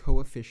 referring to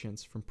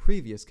coefficients from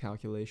previous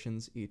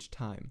calculations each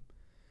time.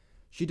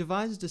 She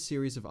devised a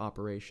series of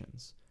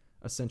operations,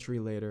 a century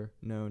later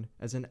known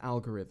as an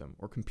algorithm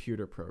or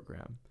computer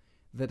program,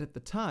 that at the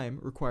time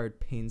required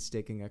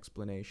painstaking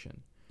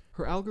explanation.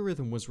 Her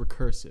algorithm was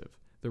recursive,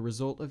 the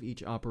result of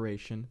each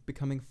operation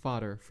becoming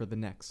fodder for the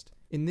next.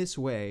 In this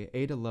way,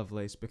 Ada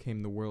Lovelace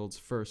became the world's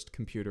first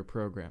computer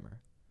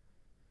programmer.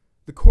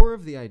 The core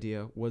of the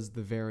idea was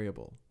the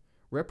variable,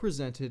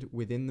 represented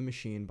within the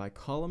machine by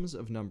columns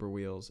of number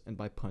wheels and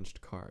by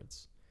punched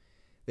cards.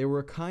 They were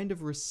a kind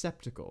of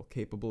receptacle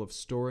capable of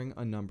storing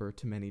a number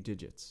to many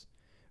digits.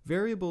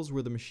 Variables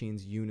were the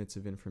machine's units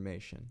of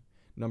information.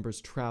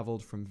 numbers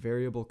traveled from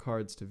variable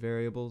cards to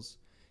variables,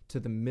 to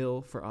the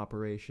mill for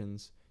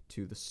operations,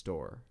 to the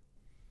store.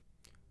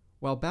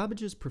 While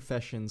Babbage's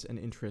professions and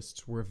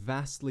interests were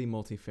vastly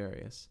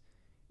multifarious,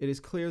 it is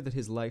clear that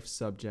his life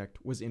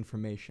subject was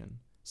information,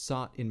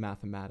 sought in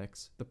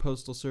mathematics, the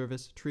postal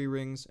service, tree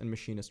rings, and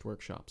machinist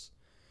workshops.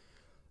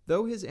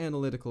 Though his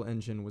analytical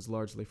engine was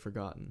largely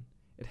forgotten,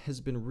 it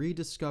has been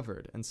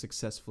rediscovered and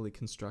successfully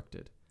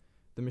constructed.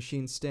 The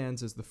machine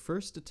stands as the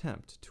first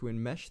attempt to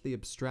enmesh the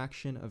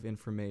abstraction of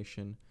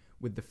information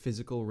with the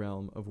physical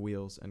realm of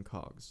wheels and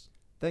cogs.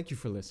 Thank you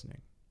for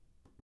listening.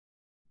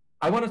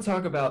 I want to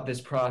talk about this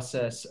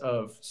process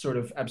of sort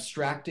of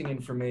abstracting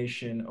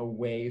information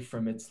away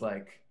from its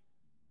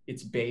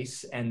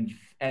base and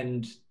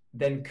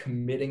then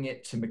committing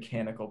it to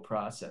mechanical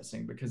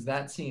processing, because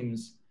that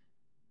seems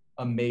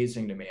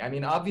amazing to me. I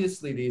mean,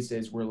 obviously these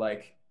days we're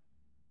like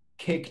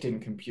caked in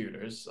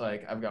computers.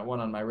 Like I've got one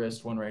on my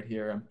wrist, one right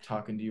here. I'm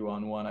talking to you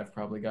on one. I've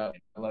probably got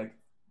like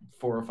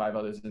 4 or 5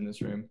 others in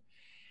this room.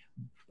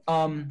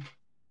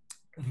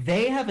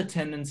 They have a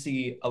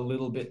tendency a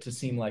little bit to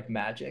seem like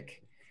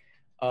magic.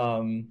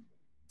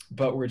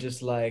 But we're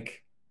just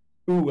like,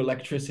 ooh,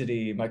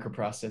 electricity,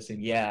 microprocessing.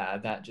 Yeah,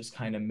 that just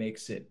kind of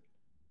makes it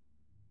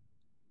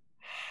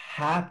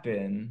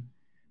happen.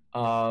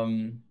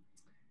 And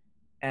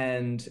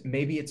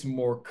maybe it's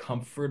more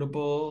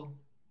comfortable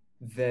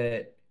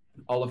that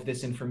all of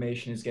this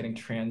information is getting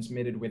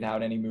transmitted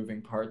without any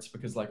moving parts,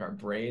 because like our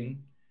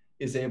brain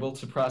is able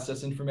to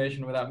process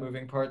information without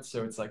moving parts.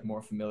 So it's like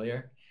more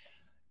familiar.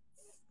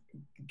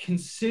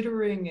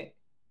 Considering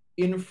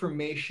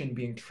information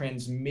being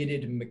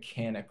transmitted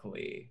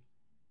mechanically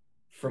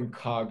from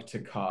cog to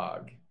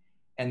cog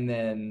and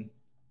then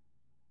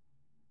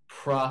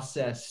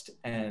processed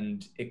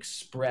and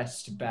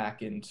expressed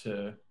back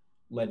into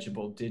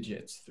legible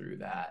digits through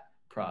that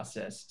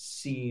process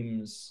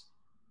seems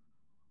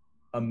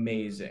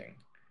amazing.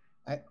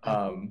 I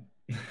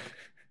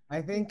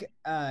think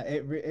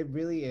it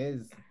really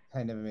is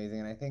kind of amazing,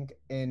 and I think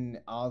in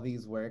all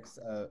these works,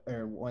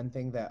 or one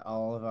thing that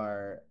all of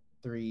our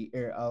three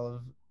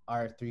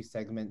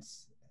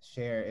segments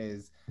share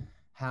is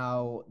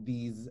how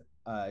these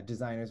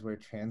designers were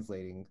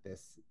translating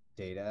this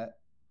data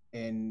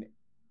and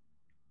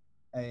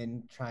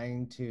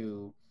trying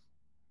to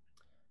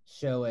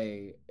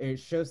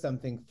show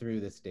something through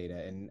this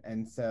data,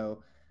 and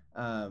so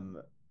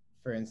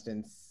for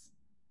instance,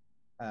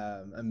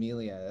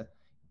 Amelia,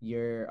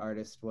 your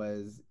artist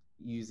was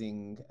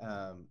using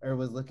or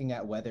was looking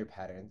at weather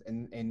patterns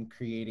and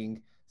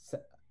creating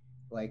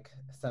like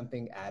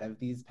something out of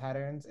these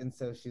patterns, and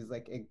so she's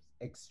like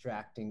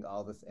extracting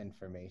all this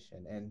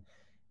information,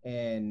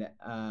 and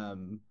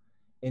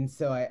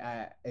so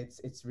I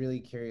it's really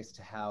curious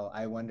to how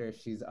I wonder if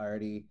she's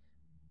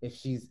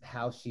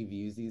how she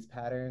views these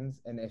patterns,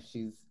 and if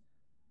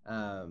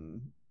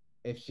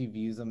she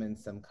views them in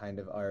some kind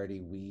of already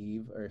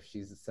weave, or if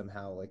she's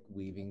somehow like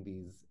weaving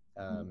these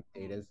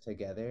datas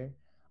together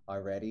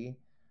already.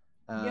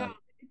 Yeah,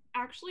 it's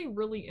actually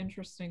really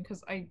interesting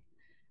because I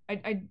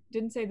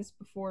didn't say this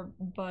before,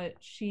 but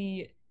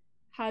she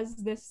has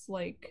this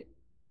like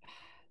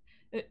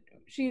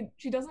she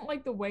doesn't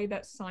like the way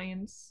that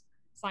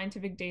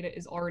scientific data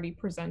is already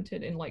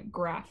presented in like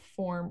graph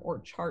form or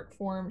chart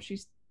form. She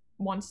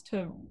wants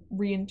to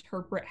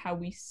reinterpret how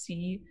we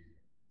see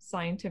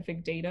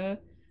scientific data,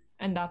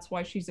 and that's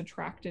why she's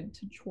attracted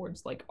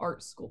towards like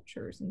art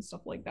sculptures and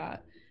stuff like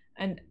that.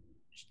 And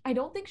I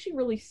don't think she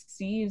really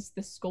sees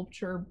the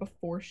sculpture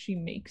before she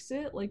makes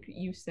it, like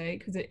you say,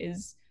 because it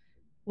is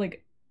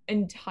like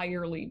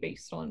entirely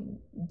based on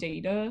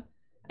data,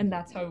 and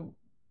that's how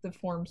the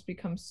forms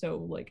become so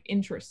like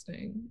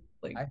interesting.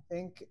 Like I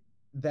think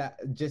that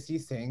just you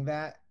saying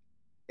that,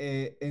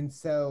 and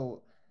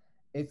so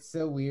it's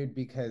so weird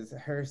because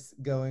her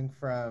going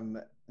from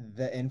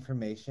the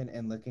information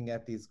and looking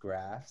at these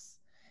graphs,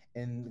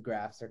 and the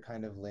graphs are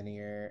kind of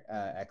linear,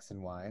 x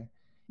and y,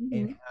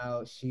 and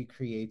how she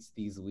creates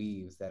these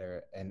weaves that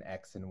are an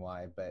x and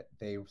y, but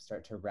they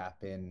start to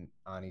wrap in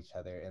on each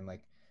other and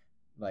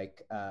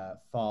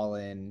fall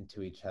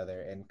into each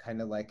other, and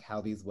kind of like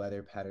how these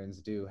weather patterns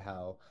do,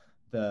 how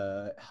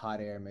the hot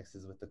air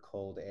mixes with the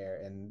cold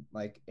air, and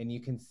you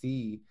can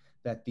see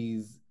that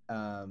these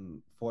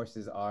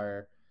forces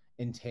are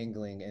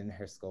entangling in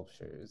her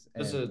sculptures.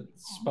 There's a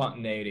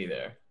spontaneity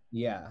there.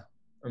 Yeah.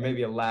 Or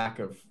maybe a lack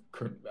of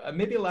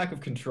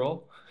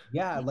control.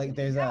 Yeah, like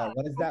there's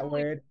what is that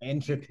word?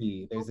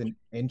 Entropy. There's an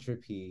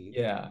entropy.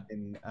 Yeah.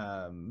 In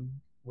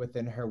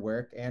within her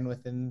work and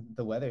within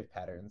the weather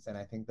patterns, and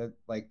I think that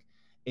like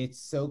it's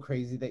so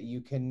crazy that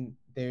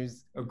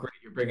there's oh great,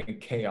 you're bringing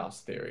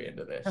chaos theory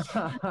into this.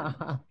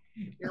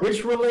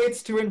 Which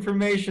relates to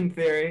information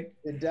theory.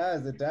 It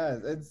does,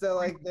 and so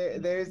like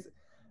there's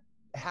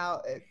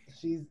how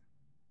she's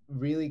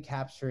really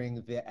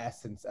capturing the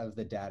essence of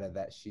the data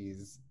that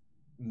she's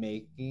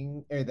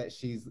making, or that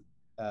she's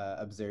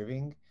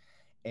observing,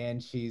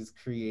 and she's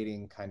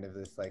creating kind of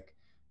this like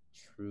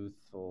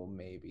truthful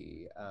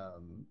maybe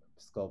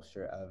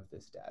sculpture of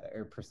this data,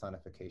 or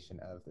personification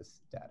of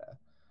this data.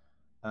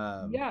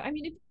 Yeah, I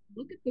mean, if you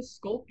look at the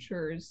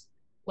sculptures,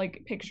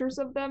 like pictures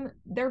of them,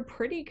 they're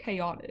pretty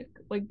chaotic.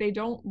 Like they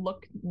don't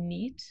look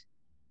neat.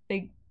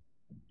 They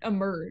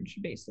emerge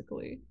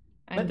basically.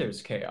 And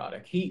Weather's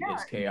chaotic. Heat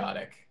is yeah,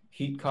 chaotic.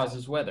 Heat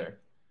causes weather.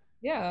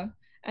 yeah.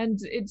 And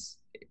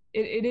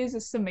it is a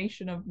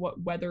summation of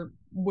what weather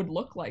would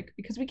look like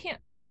because we can't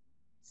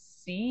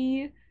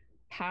see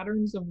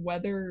patterns of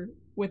weather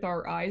with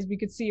our eyes. We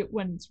could see it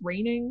when it's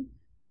raining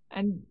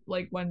and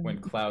like when When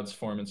clouds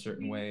form in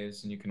certain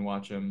ways and you can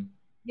watch them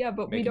yeah,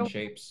 but we making don't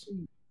shapes.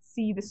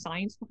 see the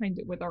science behind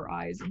it with our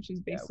eyes, and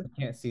she's Yeah, basically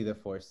we can't see the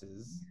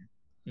forces.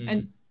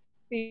 and Mhm.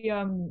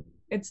 the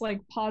it's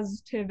like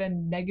positive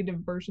and negative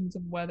versions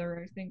of weather.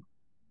 I think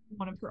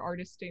one of her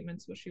artist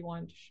statements was she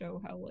wanted to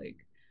show how like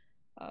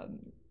um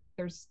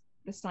there's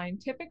the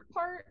scientific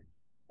part,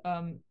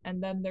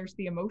 and then there's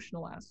the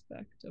emotional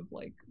aspect of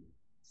like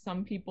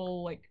some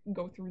people like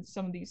go through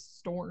some of these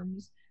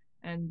storms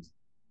and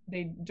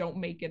they don't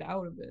make it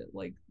out of it.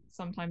 Like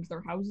sometimes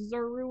their houses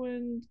are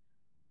ruined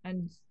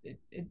and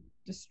it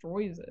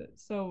destroys it.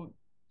 So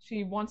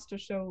she wants to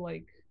show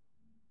like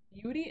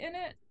beauty in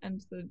it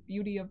and the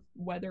beauty of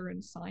weather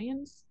and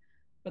science,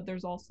 but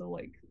there's also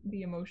like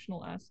the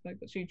emotional aspect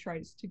that she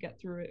tries to get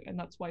through it, and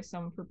that's why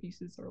some of her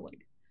pieces are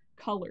like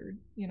colored,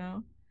 you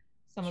know?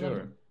 Some of them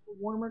have Sure. a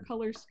warmer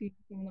color scheme,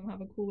 some of them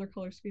have a cooler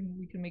color scheme, and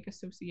we can make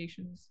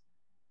associations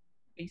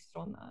based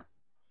on that.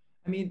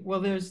 I mean, well,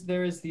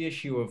 there is the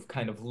issue of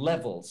kind of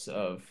levels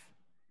of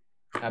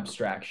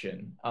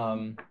abstraction.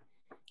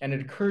 And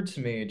it occurred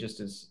to me just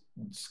as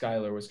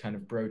Skylar was kind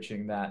of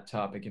broaching that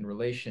topic in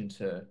relation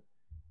to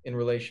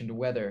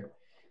weather,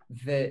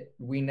 that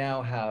we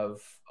now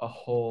have a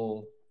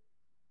whole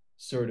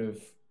sort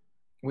of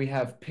we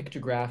have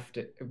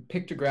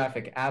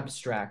pictographic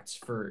abstracts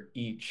for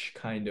each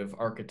kind of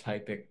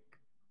archetypic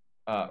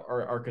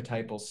or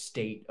archetypal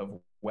state of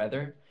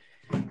weather,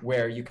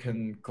 where you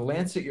can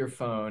glance at your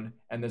phone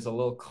and there's a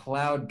little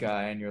cloud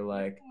guy and you're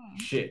like,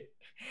 shit.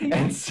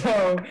 And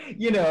so,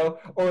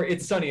 or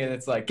it's sunny and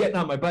it's like getting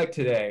on my bike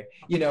today,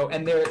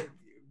 and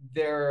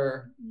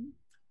there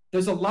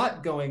there's a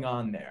lot going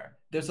on there.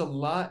 There's a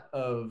lot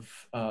of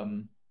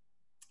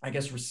I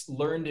guess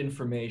learned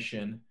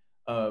information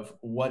of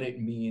what it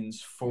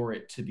means for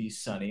it to be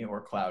sunny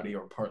or cloudy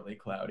or partly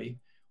cloudy,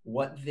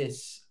 what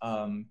this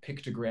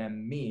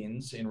pictogram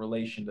means in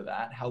relation to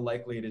that, how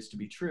likely it is to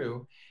be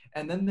true,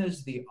 and then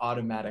there's the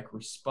automatic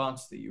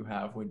response that you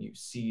have when you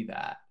see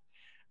that.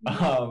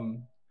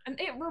 Um, And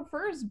it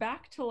refers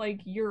back to like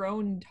your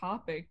own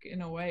topic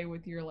in a way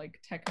with your like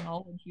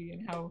technology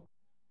and how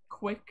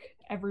quick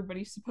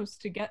everybody's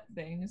supposed to get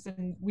things,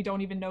 and we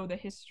don't even know the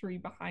history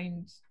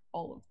behind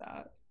all of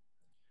that.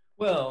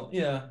 well,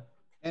 yeah,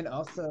 And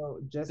also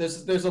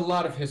just there's a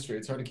lot of history.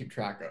 It's hard to keep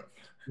track of.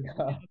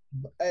 yeah.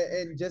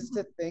 And just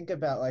to think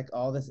about like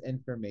all this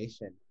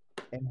information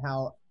and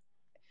how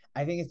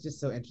I think it's just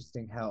so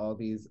interesting how all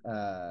these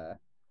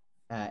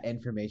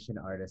information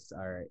artists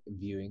are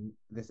viewing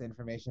this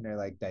information or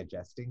like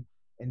digesting.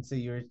 And so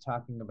you were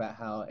talking about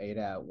how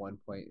Ada at one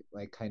point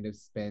like kind of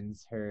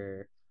spends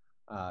her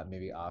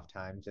maybe off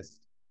time just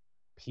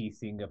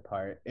piecing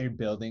apart or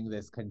building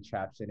this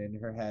contraption in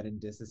her head and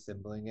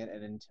disassembling it,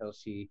 and until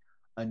she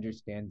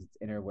understands its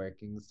inner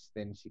workings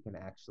then she can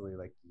actually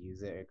like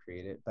use it or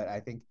create it. But I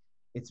think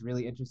it's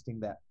really interesting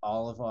that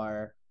all of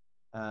our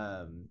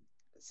um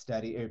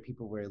study or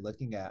people we're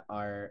looking at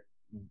are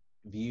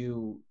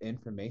view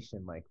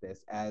information like this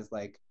as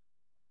like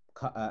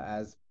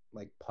as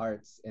like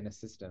parts in a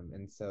system.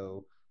 And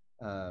so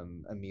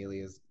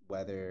Amelia's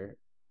weather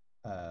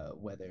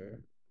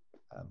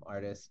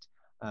artist,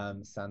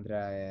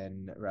 Sandra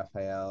and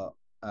Raphael,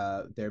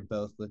 they're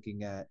both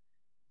looking at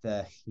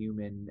the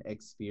human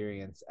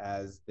experience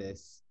as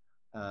this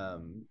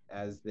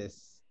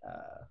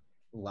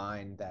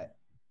line that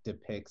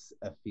depicts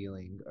a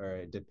feeling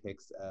or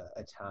depicts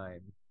a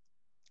time.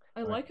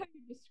 I Or like how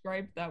you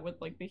described that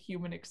with like the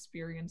human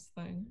experience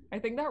thing. I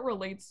think that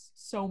relates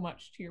so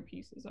much to your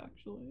pieces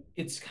actually.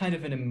 It's kind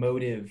of an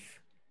emotive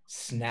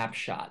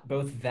snapshot,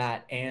 both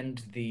that and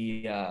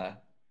the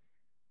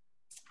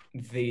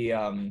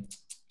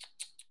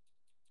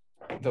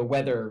the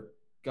weather,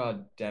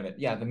 god damn it,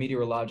 yeah, the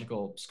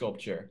meteorological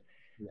sculpture.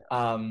 yeah,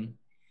 um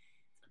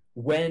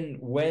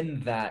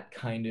when that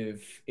kind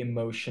of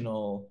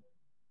emotional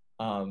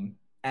um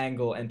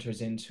angle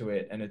enters into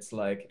it, and it's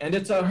like, and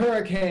it's a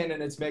hurricane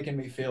and it's making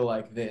me feel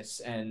like this,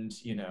 and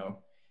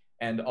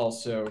and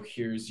also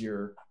here's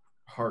your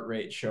heart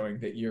rate showing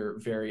that you're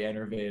very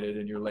enervated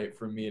and you're late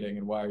for a meeting,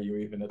 and why are you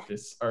even at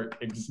this art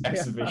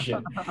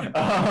exhibition?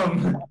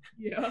 um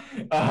Yeah.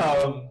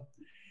 um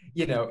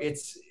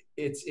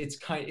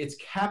it's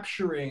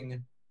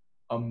capturing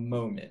a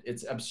moment,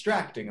 it's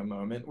abstracting a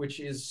moment which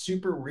is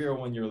super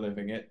real when you're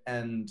living it,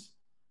 and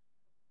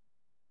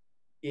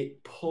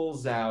it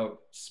pulls out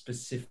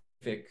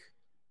specific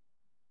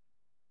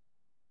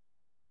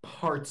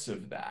parts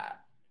of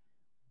that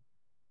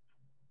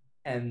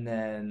and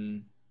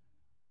then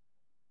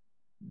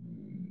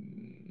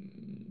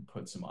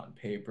puts them on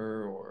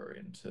paper or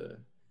into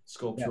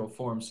sculptural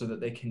form so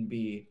that they can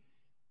be,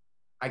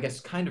 I guess,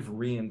 kind of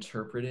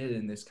reinterpreted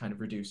in this kind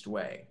of reduced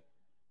way,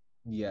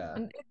 Yeah.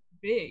 And it's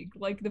big.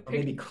 Like the or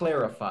maybe picture.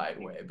 clarified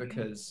way,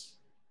 because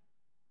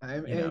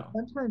And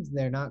sometimes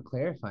they're not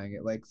clarifying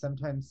it. Like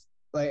sometimes,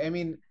 like I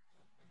mean,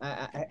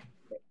 I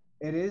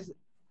it is,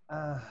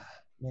 uh,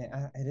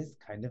 man, it is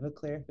kind of a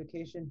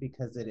clarification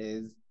because it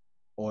is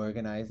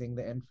organizing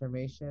the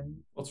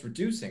information. well, it's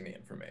reducing the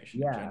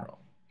information in Yeah, general.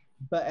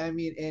 but I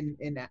mean,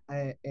 in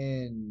I,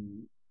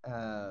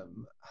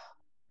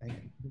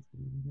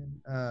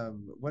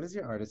 what is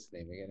your artist's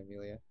name again,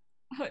 Amelia?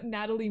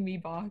 Natalie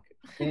Meebach.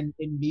 In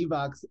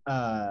Meebach's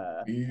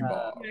Bebop.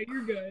 Yeah,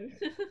 you're good.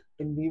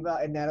 in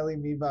Meebach and Natalie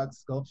Meebach's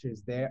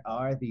sculptures, there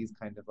are these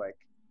kind of like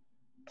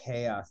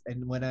chaos.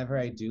 And whenever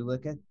I do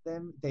look at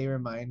them, they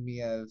remind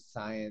me of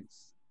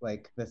science,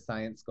 like the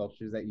science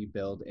sculptures that you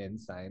build in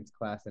science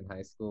class in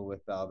high school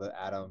with all the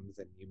atoms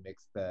and you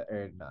mix the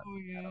or not. Oh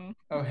yeah.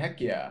 Oh heck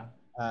yeah!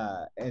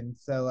 And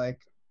so like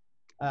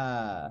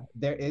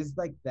there is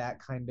like that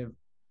kind of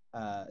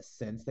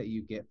sense that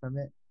you get from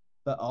it,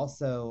 but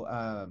also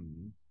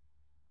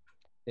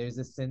there's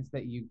a sense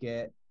that you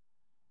get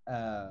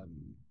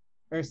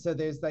or so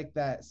there's like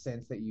that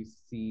sense that you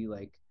see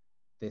like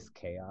this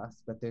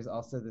chaos, but there's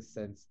also the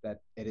sense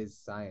that it is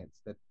science,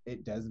 that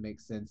it does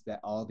make sense that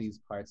all these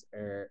parts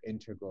are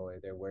integral or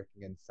they're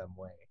working in some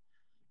way.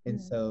 And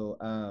Mm. so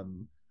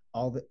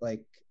all the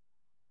like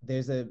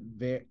there's a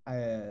very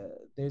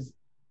there's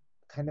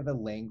kind of a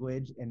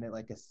language and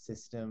like a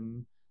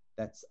system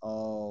that's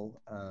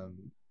all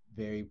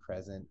very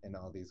present in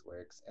all these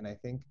works. And I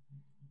think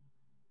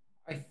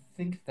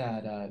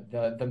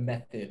that the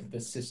method, the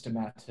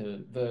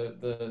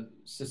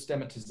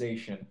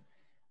systematization,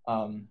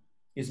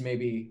 is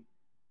maybe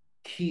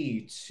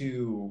key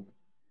to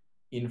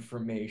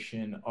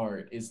information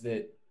art. Is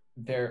that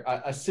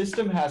a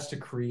system has to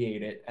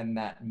create it, and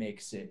that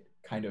makes it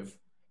kind of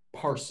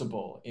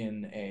parsable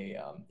in a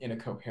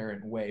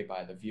coherent way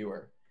by the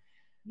viewer.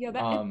 Yeah, that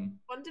it's Um,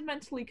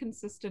 fundamentally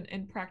consistent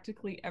in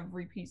practically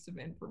every piece of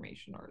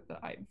information art that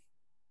I've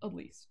at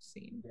least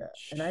seen. yeah,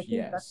 and I think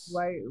yes.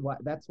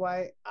 that's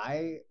why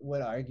I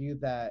would argue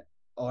that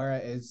aura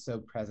is so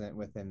present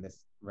within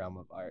this realm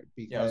of art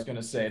Yeah, I was because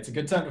gonna say it's a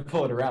good time to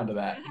pull it around to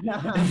that.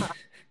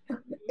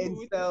 and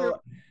Ooh,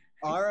 so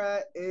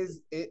aura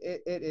is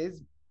it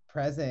is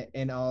present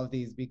in all of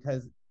these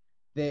because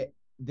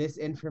this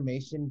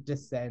information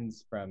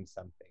descends from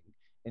something,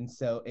 and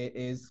so it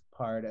is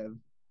part of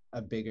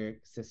a bigger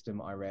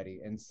system already.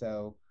 And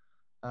so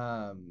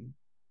um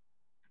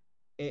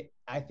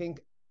I think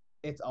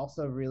it's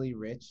also really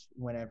rich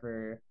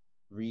whenever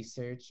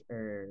research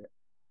or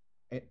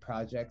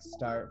projects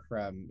start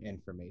from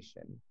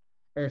information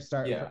or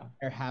start from Yeah,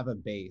 or have a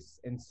base.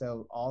 And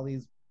so all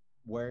these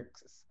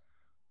works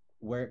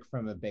work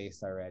from a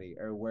base already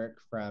or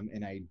work from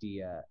an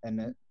idea.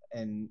 And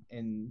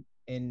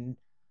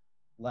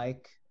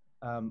like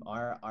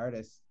our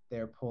artists,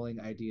 they're pulling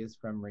ideas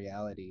from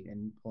reality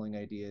and pulling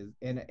ideas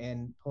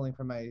and pulling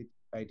from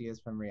ideas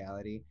from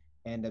reality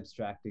and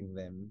abstracting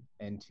them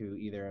into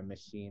either a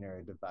machine or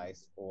a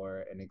device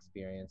or an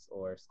experience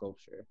or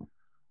sculpture.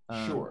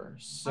 um, sure. I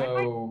might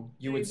So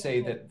you say would that say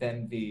like that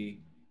then the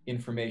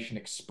information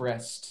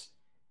expressed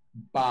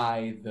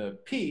by the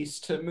piece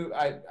to move.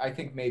 I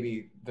think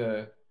maybe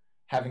the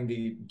having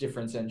the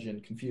difference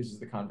engine confuses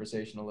the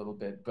conversation a little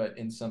bit, but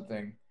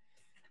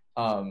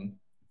um,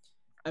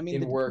 I mean, the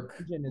in difference work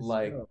engine is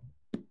like still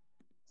in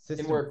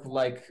system. work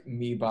like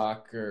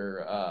Mibach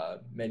or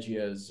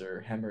Mejia's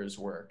or Hemmer's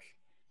work,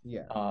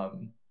 Yeah,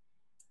 um,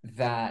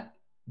 that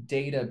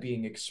data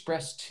being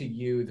expressed to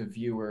you, the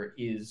viewer,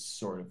 is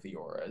sort of the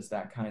aura. Is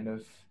that kind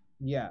of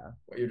yeah,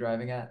 what you're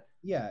driving at?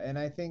 yeah. And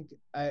I think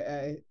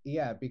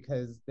yeah,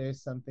 because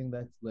there's something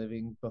that's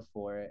living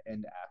before it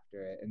and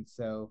after it. And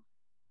so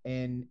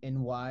and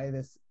why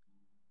this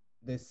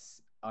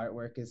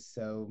artwork is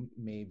so,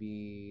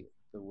 maybe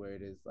the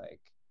word is like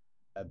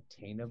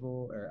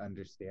obtainable or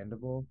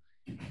understandable,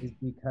 is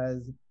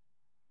because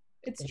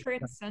it's it starts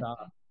transcendent.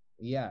 off,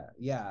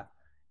 yeah,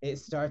 it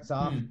starts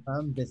off Hmm.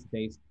 from this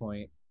base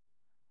point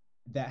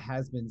that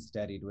has been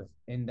studied with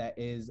and that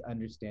is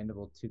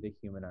understandable to the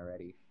human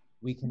already.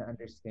 We can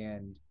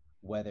understand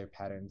weather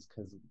patterns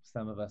because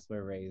some of us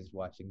were raised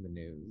watching the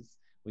news.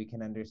 We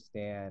can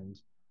understand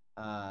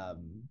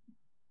um,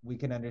 we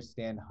can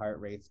understand heart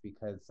rates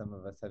because some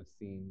of us have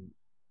seen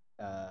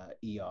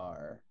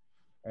ER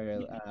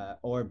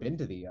or been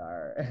to the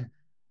ER.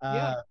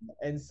 Yeah. um,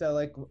 and so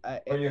like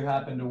Or you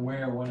happen to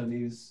wear one of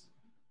these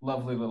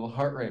lovely little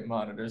heart rate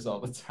monitors all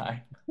the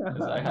time,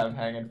 as I have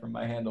hanging from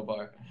my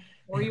handlebar.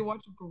 Or you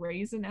watch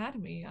Grey's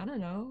Anatomy. I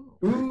don't know.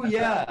 Ooh,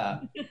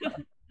 yeah.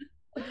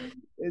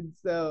 and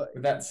so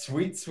With that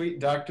sweet, sweet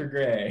Dr.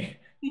 Gray.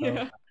 oh Yeah.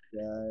 my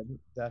god,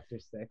 Dr.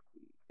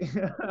 Sexy.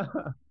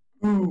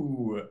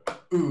 Ooh,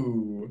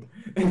 ooh.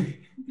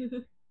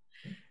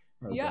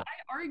 Oh Yeah, god.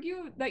 I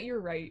argue that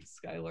you're right,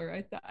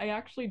 Skylar. I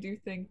actually do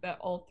think that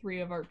all three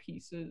of our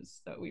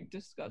pieces that we've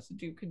discussed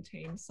do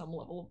contain some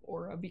level of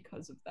aura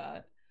because of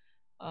that.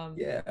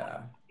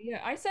 Yeah.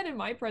 Yeah, I said in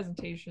my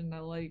presentation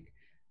that like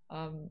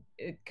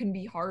it can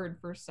be hard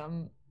for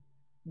some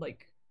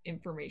like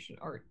information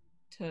art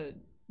to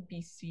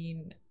be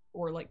seen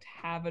or like to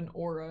have an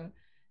aura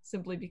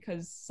simply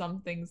because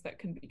some things that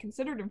can be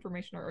considered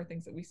information art are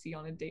things that we see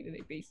on a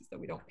day-to-day basis that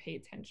we don't pay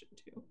attention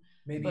to.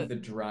 Maybe But the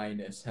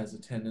dryness has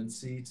a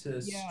tendency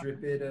to Yeah.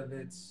 strip it of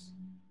its.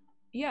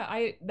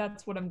 yeah,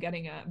 that's what I'm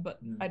getting at.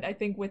 But Mm. I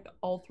think with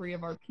all three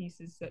of our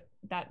pieces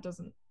that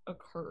doesn't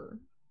occur.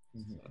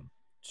 Mhm.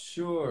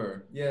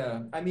 Sure.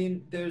 Yeah. I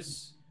mean,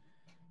 there's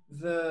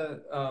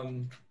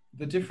the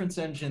difference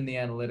engine, the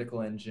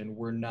analytical engine,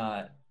 were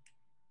not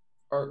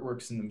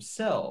artworks in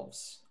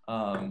themselves.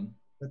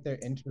 But they're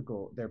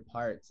integral, they're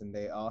parts, and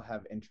they all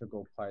have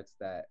integral parts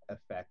that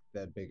affect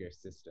the bigger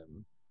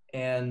system.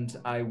 And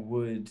I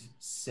would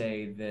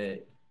say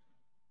that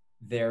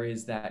there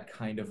is that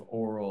kind of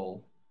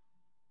oral,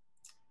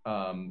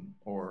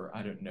 or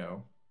I don't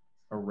know,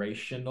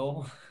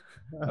 orational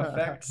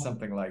effect,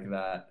 something like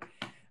that.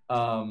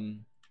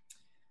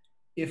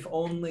 If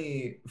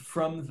only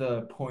from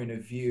the point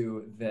of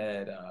view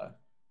that,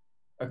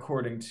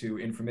 according to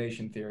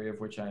information theory, of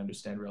which I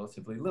understand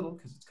relatively little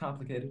because it's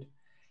complicated,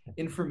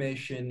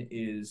 information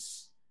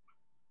is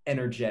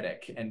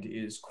energetic and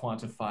is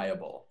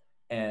quantifiable.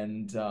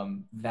 And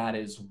that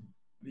is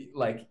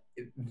like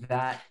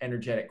that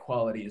energetic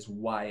quality is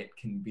why it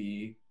can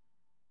be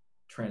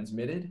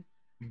transmitted.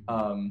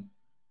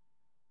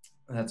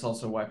 That's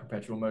also why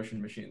perpetual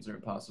motion machines are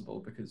impossible,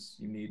 because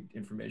you need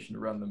information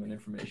to run them, and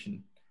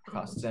information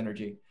costs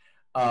energy.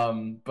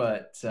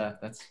 But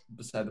that's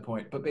beside the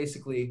point. But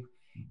basically,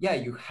 yeah,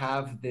 you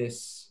have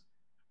this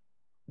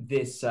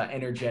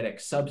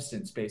energetic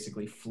substance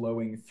basically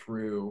flowing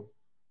through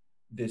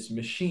this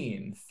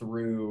machine,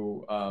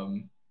 through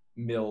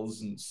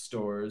mills and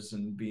stores,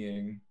 and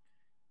being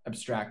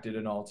abstracted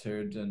and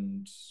altered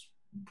and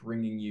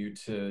bringing you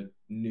to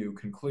new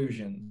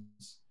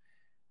conclusions.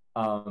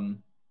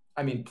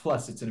 I mean,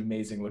 plus it's an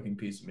amazing looking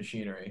piece of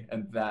machinery,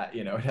 and that,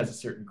 it has a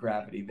certain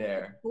gravity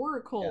there.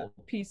 Historical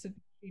piece of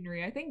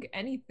machinery. I think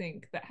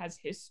anything that has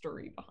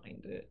history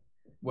behind it.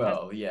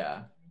 Well,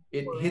 yeah.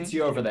 It hits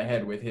you over the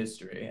head with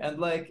history. And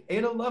like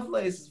Ada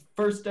Lovelace,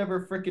 first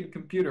ever freaking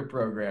computer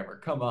programmer.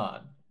 Come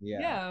on.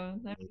 Yeah.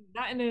 I mean,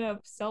 that in and of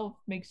itself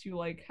makes you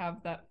like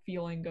have that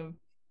feeling of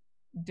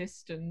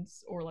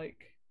distance or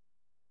like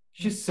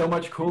she's so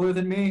much cooler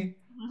than me.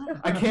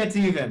 I can't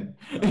even.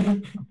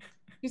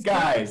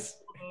 Guys.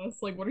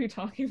 Like, what are you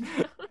talking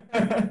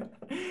about?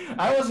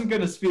 I wasn't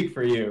gonna speak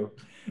for you.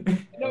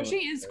 No,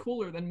 she is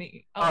cooler than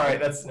me. All right,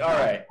 that's all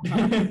right.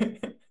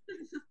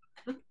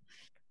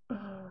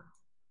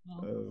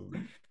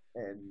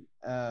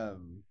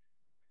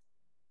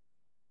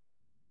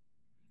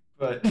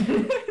 But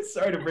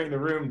sorry to bring the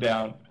room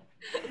down.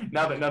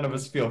 Now that none of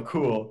us feel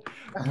cool.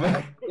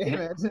 Damn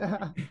it.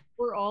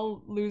 We're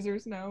all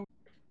losers now.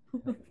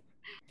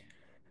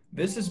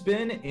 This has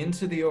been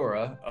Into the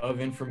Aura of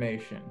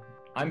Information.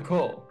 I'm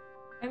Cole.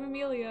 I'm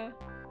Amelia.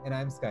 And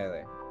I'm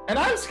Skylar. And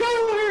I'm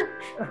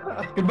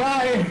Skylar!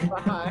 Goodbye!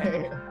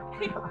 Bye.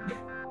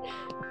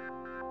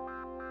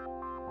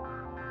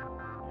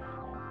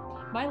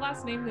 My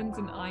last name ends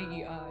in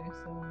IEI,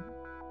 so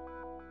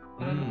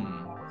I don't know if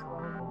that was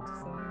relevant to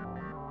say.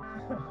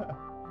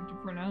 Hard to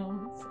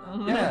pronounce.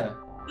 Yeah.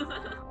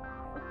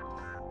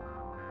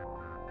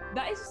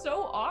 That is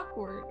so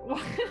awkward.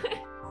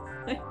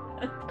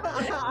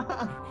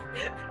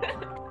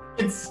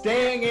 It's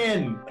staying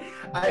in.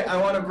 I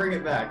want to bring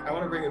it back.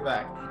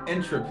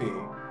 Entropy.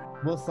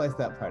 We'll slice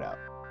that part out.